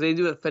history because they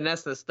do the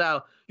finesse and the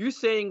style. You're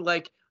saying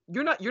like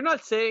You're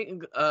not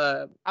saying.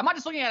 I'm not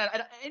just looking at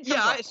it. In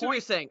terms I of see what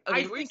you're saying.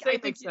 Okay,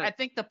 I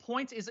think the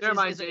point is Never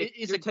mind, a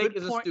your good take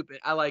isn't point. stupid.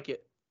 I like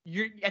it.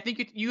 I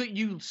think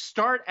you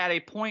start at a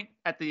point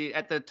at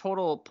the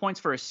total points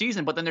for a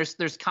season, but then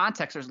there's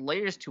context, there's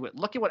layers to it.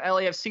 Look at what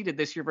LAFC did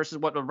this year versus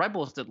what the Red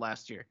Bulls did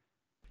last year.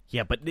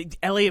 Yeah, but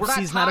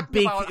LAFC is not a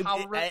big.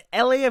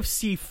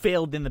 LAFC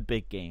failed in the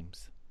big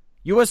games.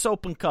 U.S.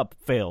 Open Cup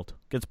failed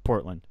against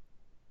Portland.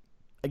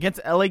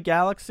 Against LA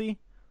Galaxy,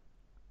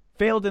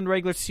 failed in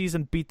regular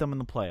season, beat them in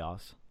the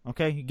playoffs.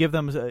 Okay, you give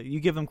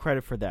them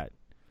credit for that.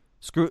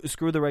 Screw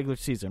the regular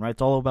season, right?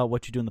 It's all about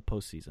what you do in the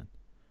postseason.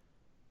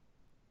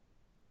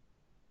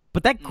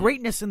 But that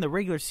greatness in the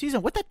regular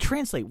season, what that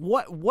translate?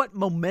 What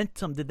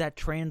momentum did that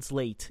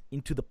translate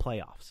into the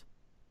playoffs?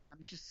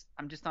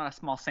 I'm just not a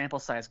small sample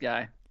size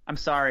guy. I'm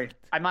sorry.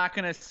 I'm not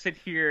gonna sit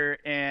here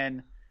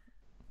and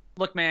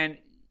look, man.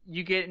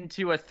 You get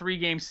into a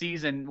 3-game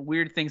season,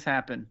 weird things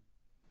happen.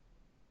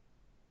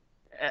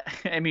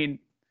 I mean,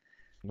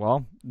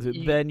 well,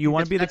 then you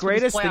want to be the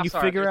greatest. Then you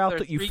figure out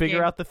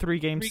the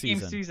 3-game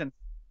season.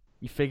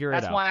 You figure it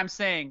out. That's why I'm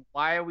saying,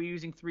 why are we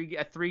using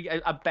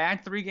a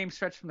bad 3-game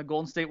stretch from the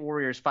Golden State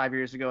Warriors 5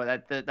 years ago?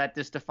 That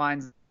just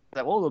defines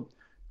that. Well, the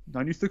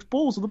 96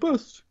 Bulls are the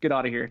best. Get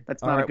out of here.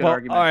 That's not a good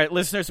argument. All right,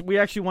 listeners, we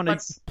actually want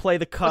to play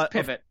the cut of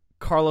pivot.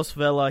 Carlos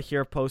Vela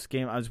here post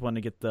game. I just want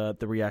to get the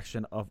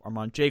reaction of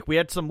Armand. Jake, we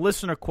had some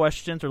listener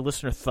questions or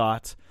listener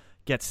thoughts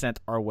get sent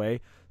our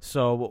way,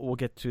 so we'll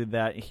get to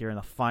that here in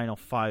the final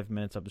 5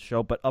 minutes of the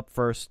show. But up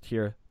first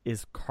here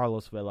is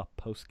Carlos Vela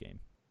post game.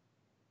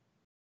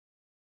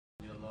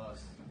 You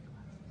lost.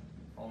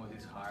 Always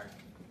is hard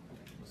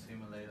to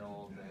simulate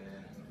all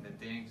the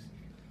things.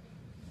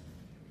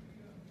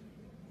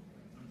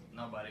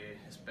 Nobody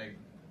expect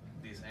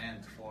this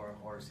end for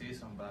our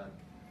season, but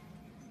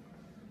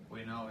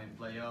we know in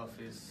playoff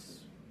is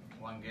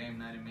one game,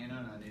 90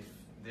 minutes, and if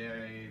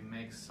they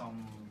make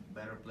some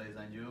better plays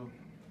than you,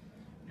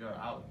 you're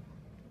out.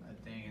 I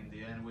think in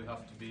the end we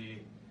have to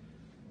be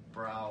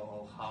proud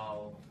of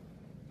how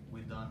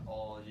we done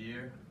all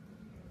year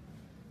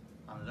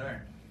and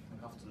learn.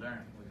 We have to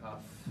learn. We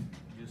have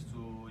used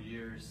 2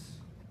 years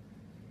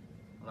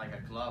like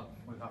a club.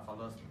 We have a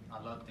lot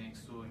of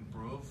things to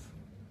improve,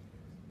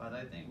 but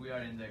I think we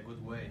are in the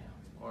good way.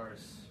 Of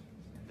course,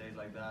 in days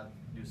like that,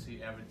 you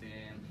see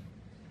everything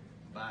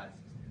bad,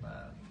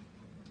 but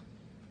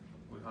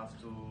we have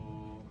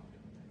to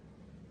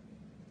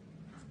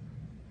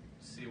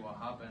see what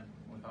happened.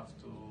 We have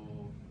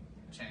to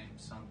change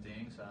some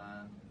things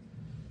and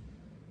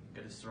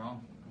get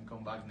strong and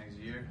come back next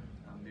year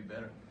and be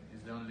better.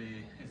 It's the only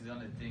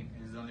thing.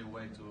 It's the only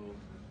way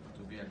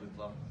to be a good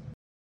club.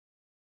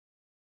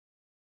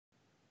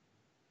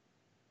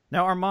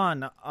 Now,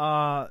 Armand,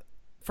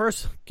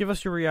 first, give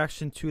us your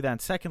reaction to that.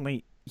 And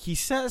secondly, he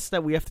says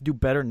that we have to do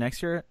better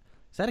next year.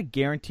 Is that a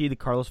guarantee that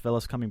Carlos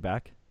Vela's coming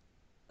back?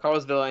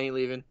 Carlos Vela ain't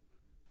leaving.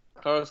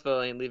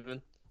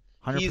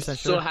 100% He's sure?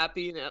 so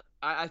happy.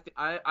 I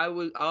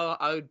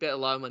would bet a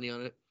lot of money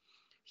on it.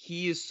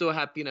 He is so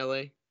happy in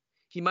LA.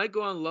 He might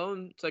go on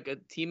loan to like a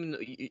team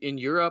in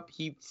Europe.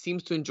 He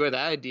seems to enjoy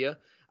that idea.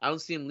 I don't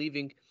see him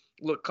leaving.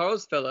 Look,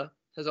 Carlos Vela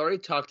has already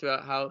talked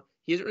about how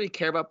he doesn't really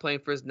care about playing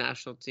for his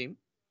national team.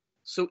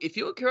 So if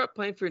you don't care about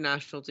playing for your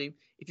national team,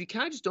 if you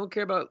kind of just don't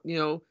care about,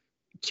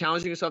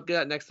 challenging yourself to get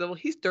that next level,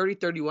 he's 30,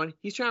 31.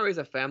 He's trying to raise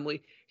a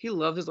family. He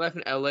loves his life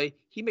in LA.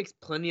 He makes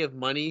plenty of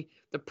money.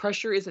 The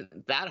pressure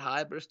isn't that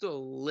high, but there's still a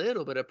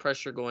little bit of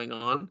pressure going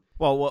on.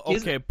 Well,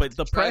 okay, but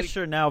the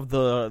pressure now of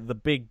the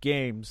big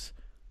games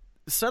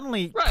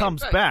suddenly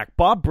comes back.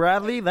 Bob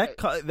Bradley,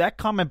 that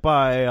comment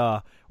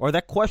by or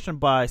that question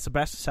by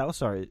Sebastian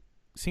Salazar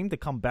seemed to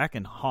come back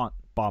and haunt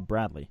Bob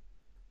Bradley.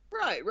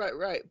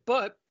 Right.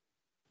 But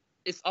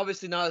it's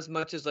obviously not as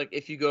much as like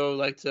if you go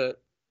like to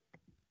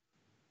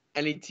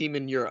any team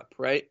in Europe,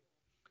 right?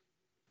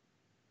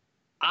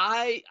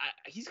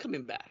 He's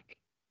coming back.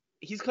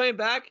 He's coming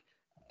back,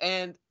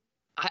 and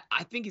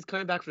I think he's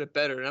coming back for the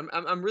better. And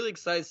I'm really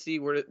excited to see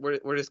where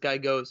this guy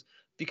goes,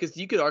 because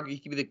you could argue he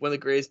could be like one of the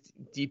greatest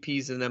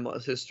DPs in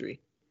MLS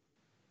history.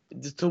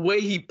 Just the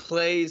way he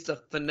plays, the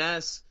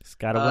finesse. He's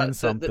got to win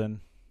something.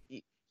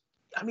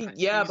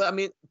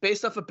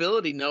 Based off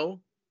ability,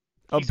 no.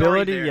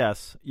 Ability,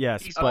 yes.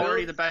 He's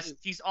already the best.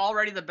 He's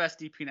already the best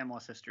DP in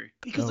MLS history.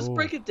 Because let's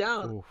break it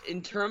down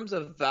in terms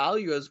of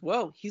value as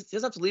well. He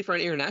doesn't have to leave for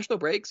any international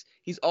breaks.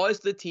 He's always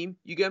the team.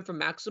 You get him for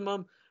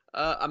maximum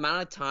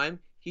amount of time.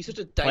 He's such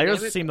a dynamic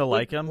Players seem to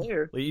like him.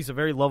 Player. He's a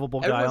very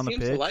lovable guy on the pitch.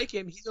 Everyone seems to like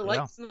him.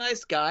 He's a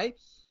nice guy.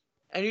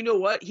 And you know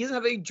what? He doesn't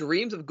have any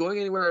dreams of going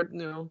anywhere,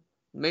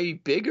 maybe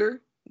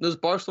bigger. Those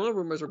Barcelona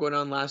rumors were going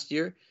on last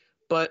year.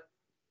 But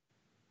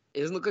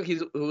it doesn't look like he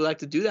would like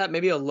to do that.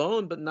 Maybe a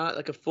loan, but not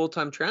like a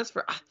full-time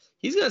transfer.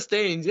 He's going to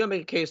stay and he's going to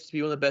make a case to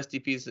be one of the best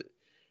DPs,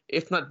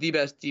 if not the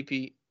best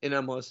DP in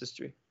MLS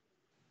history.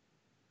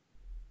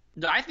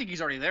 No, I think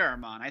he's already there,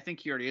 Armand. I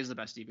think he already is the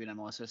best DP in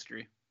MLS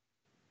history.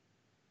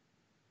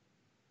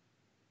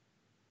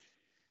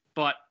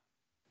 But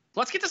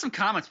let's get to some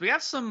comments. We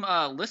have some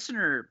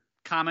listener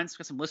comments.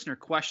 We got some listener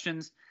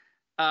questions.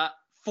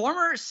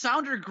 Former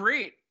Sounder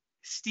great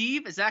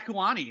Steve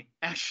Zakuani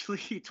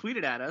actually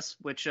tweeted at us,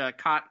 which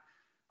caught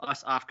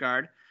us off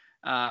guard.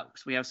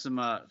 So we have some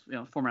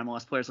former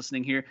MLS players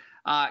listening here,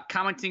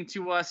 commenting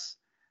to us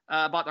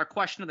about our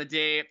question of the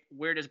day: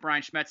 where does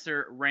Brian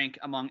Schmetzer rank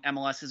among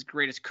MLS's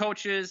greatest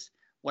coaches?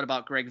 What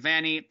about Greg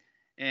Vanney?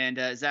 And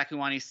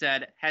Zakuani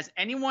said, has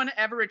anyone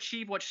ever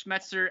achieved what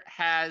Schmetzer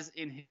has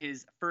in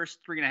his first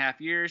 3.5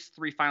 years?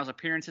 3 finals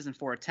appearances and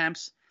 4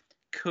 attempts.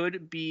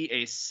 Could be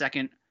a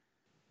second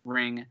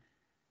ring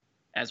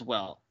as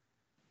well.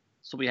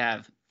 So we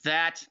have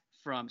that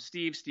from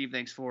Steve. Steve,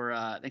 thanks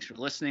for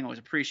listening. Always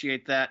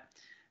appreciate that.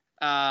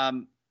 I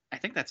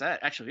think that's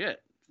actually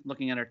it.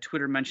 Looking at our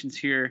Twitter mentions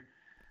here.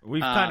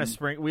 We've kind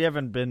of we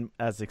haven't been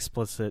as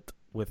explicit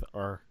with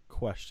our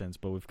questions,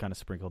 but we've kind of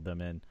sprinkled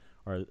them in,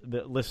 or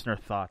the listener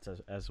thoughts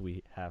as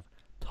we have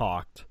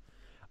talked.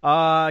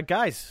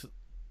 Guys,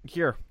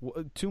 here,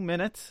 2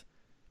 minutes.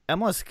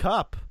 MLS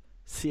Cup,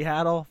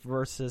 Seattle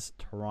versus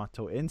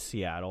Toronto in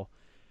Seattle.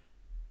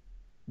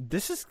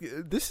 This is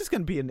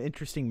going to be an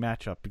interesting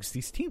matchup because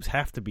these teams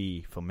have to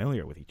be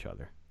familiar with each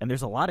other, and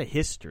there's a lot of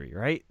history,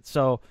 right?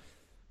 So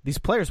these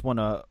players want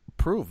to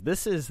prove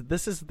this is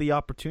the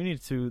opportunity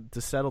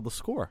to settle the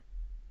score.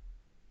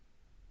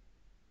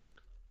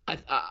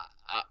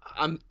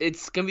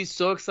 It's gonna be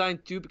so exciting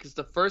too because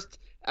the first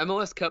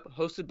MLS Cup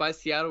hosted by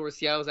Seattle, where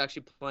Seattle is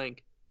actually playing.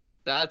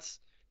 That's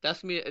gonna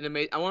be an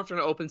amazing. I want for an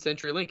Open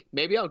Century Link.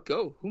 Maybe I'll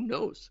go. Who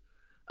knows?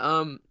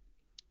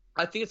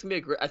 I think it's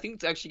gonna be I think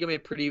it's actually gonna be a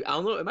pretty. I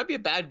don't know. It might be a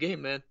bad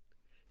game, man.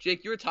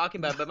 Jake, you were talking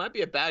about it, but it might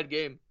be a bad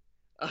game.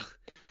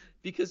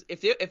 Because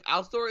if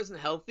Altidore isn't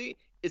healthy,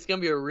 it's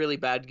gonna be a really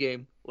bad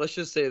game. Let's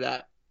just say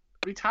that.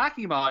 What are you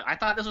talking about? I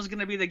thought this was going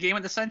to be the game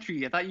of the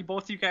century. I thought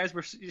you guys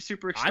were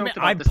super stoked about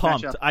I'm this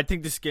pumped. matchup. I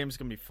think this game's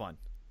going to be fun.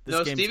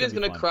 Steven's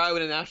going to cry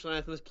when a national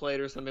anthem is played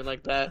or something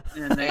like that.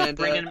 And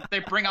they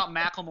bring out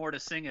Macklemore to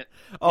sing it.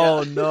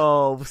 Oh,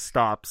 no.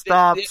 Stop.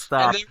 And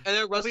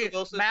then Russell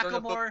Wilson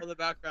Macklemore in the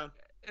background.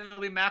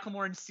 It'll be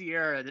Macklemore and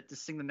Sierra to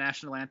sing the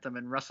national anthem,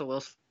 and Russell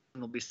Wilson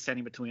will be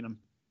standing between them.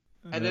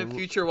 And then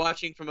Future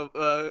watching from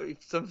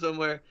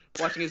somewhere,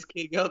 watching his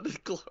kid go out the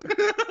glory.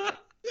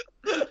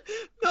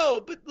 No,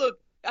 but look,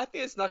 I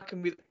think it's not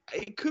going to be –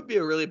 it could be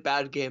a really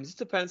bad game. It just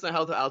depends on the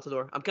health of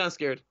Altidore. I'm kind of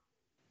scared.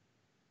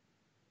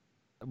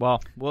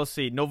 Well, we'll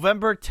see.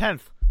 November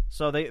 10th.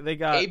 So they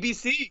got –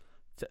 ABC.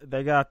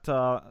 They got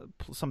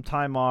some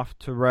time off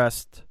to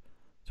rest,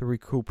 to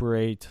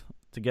recuperate,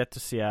 to get to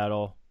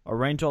Seattle,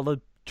 arrange all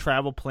the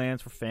travel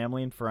plans for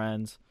family and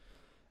friends,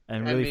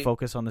 and really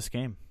focus on this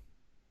game.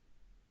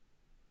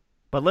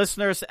 But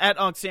listeners, at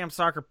Unc Sam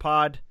Soccer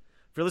Pod,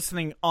 if you're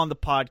listening on the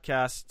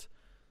podcast –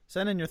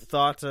 send in your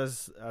thoughts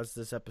as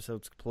this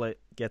episode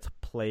gets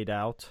played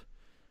out.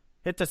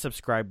 Hit the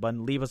subscribe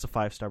button. Leave us a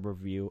 5-star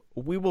review.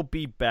 We will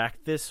be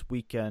back this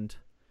weekend.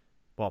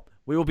 Well,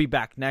 we will be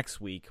back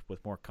next week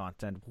with more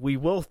content. We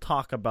will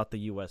talk about the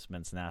U.S.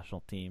 men's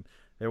national team.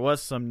 There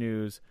was some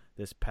news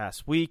this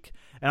past week.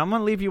 And I'm going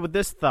to leave you with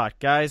this thought,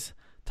 guys.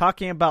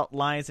 Talking about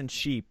Lions and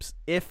Sheeps.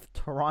 If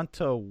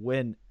Toronto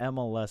win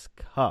MLS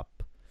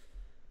Cup,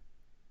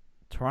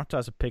 Toronto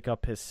has to pick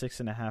up his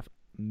 $6.5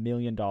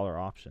 million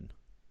option.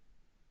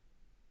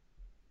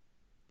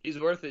 He's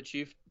worth it,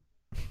 Chief.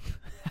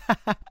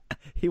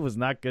 He was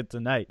not good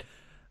tonight.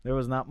 There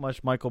was not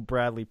much Michael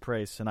Bradley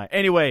praise tonight.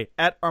 Anyway,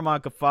 at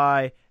Armand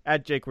Kafai,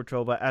 at Jake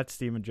Wetruba, at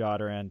Steven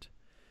Jotter, and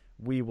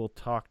we will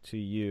talk to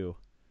you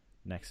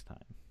next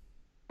time.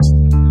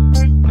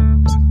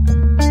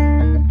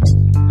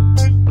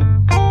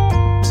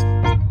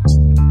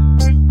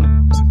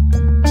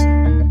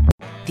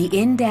 The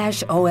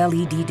in-dash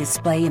OLED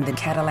display in the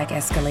Cadillac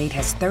Escalade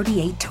has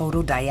 38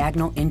 total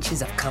diagonal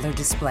inches of color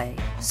display.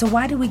 So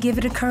why do we give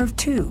it a curve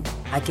too?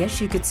 I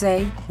guess you could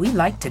say we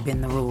like to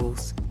bend the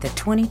rules. The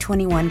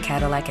 2021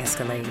 Cadillac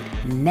Escalade.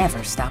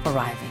 Never stop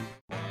arriving.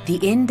 The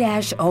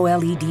in-dash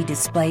OLED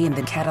display in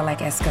the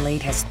Cadillac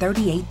Escalade has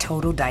 38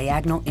 total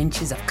diagonal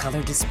inches of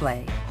color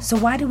display. So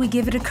why do we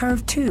give it a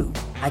curve too?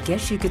 I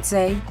guess you could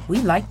say we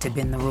like to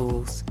bend the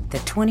rules. The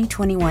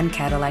 2021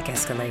 Cadillac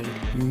Escalade.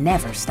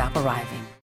 Never stop arriving.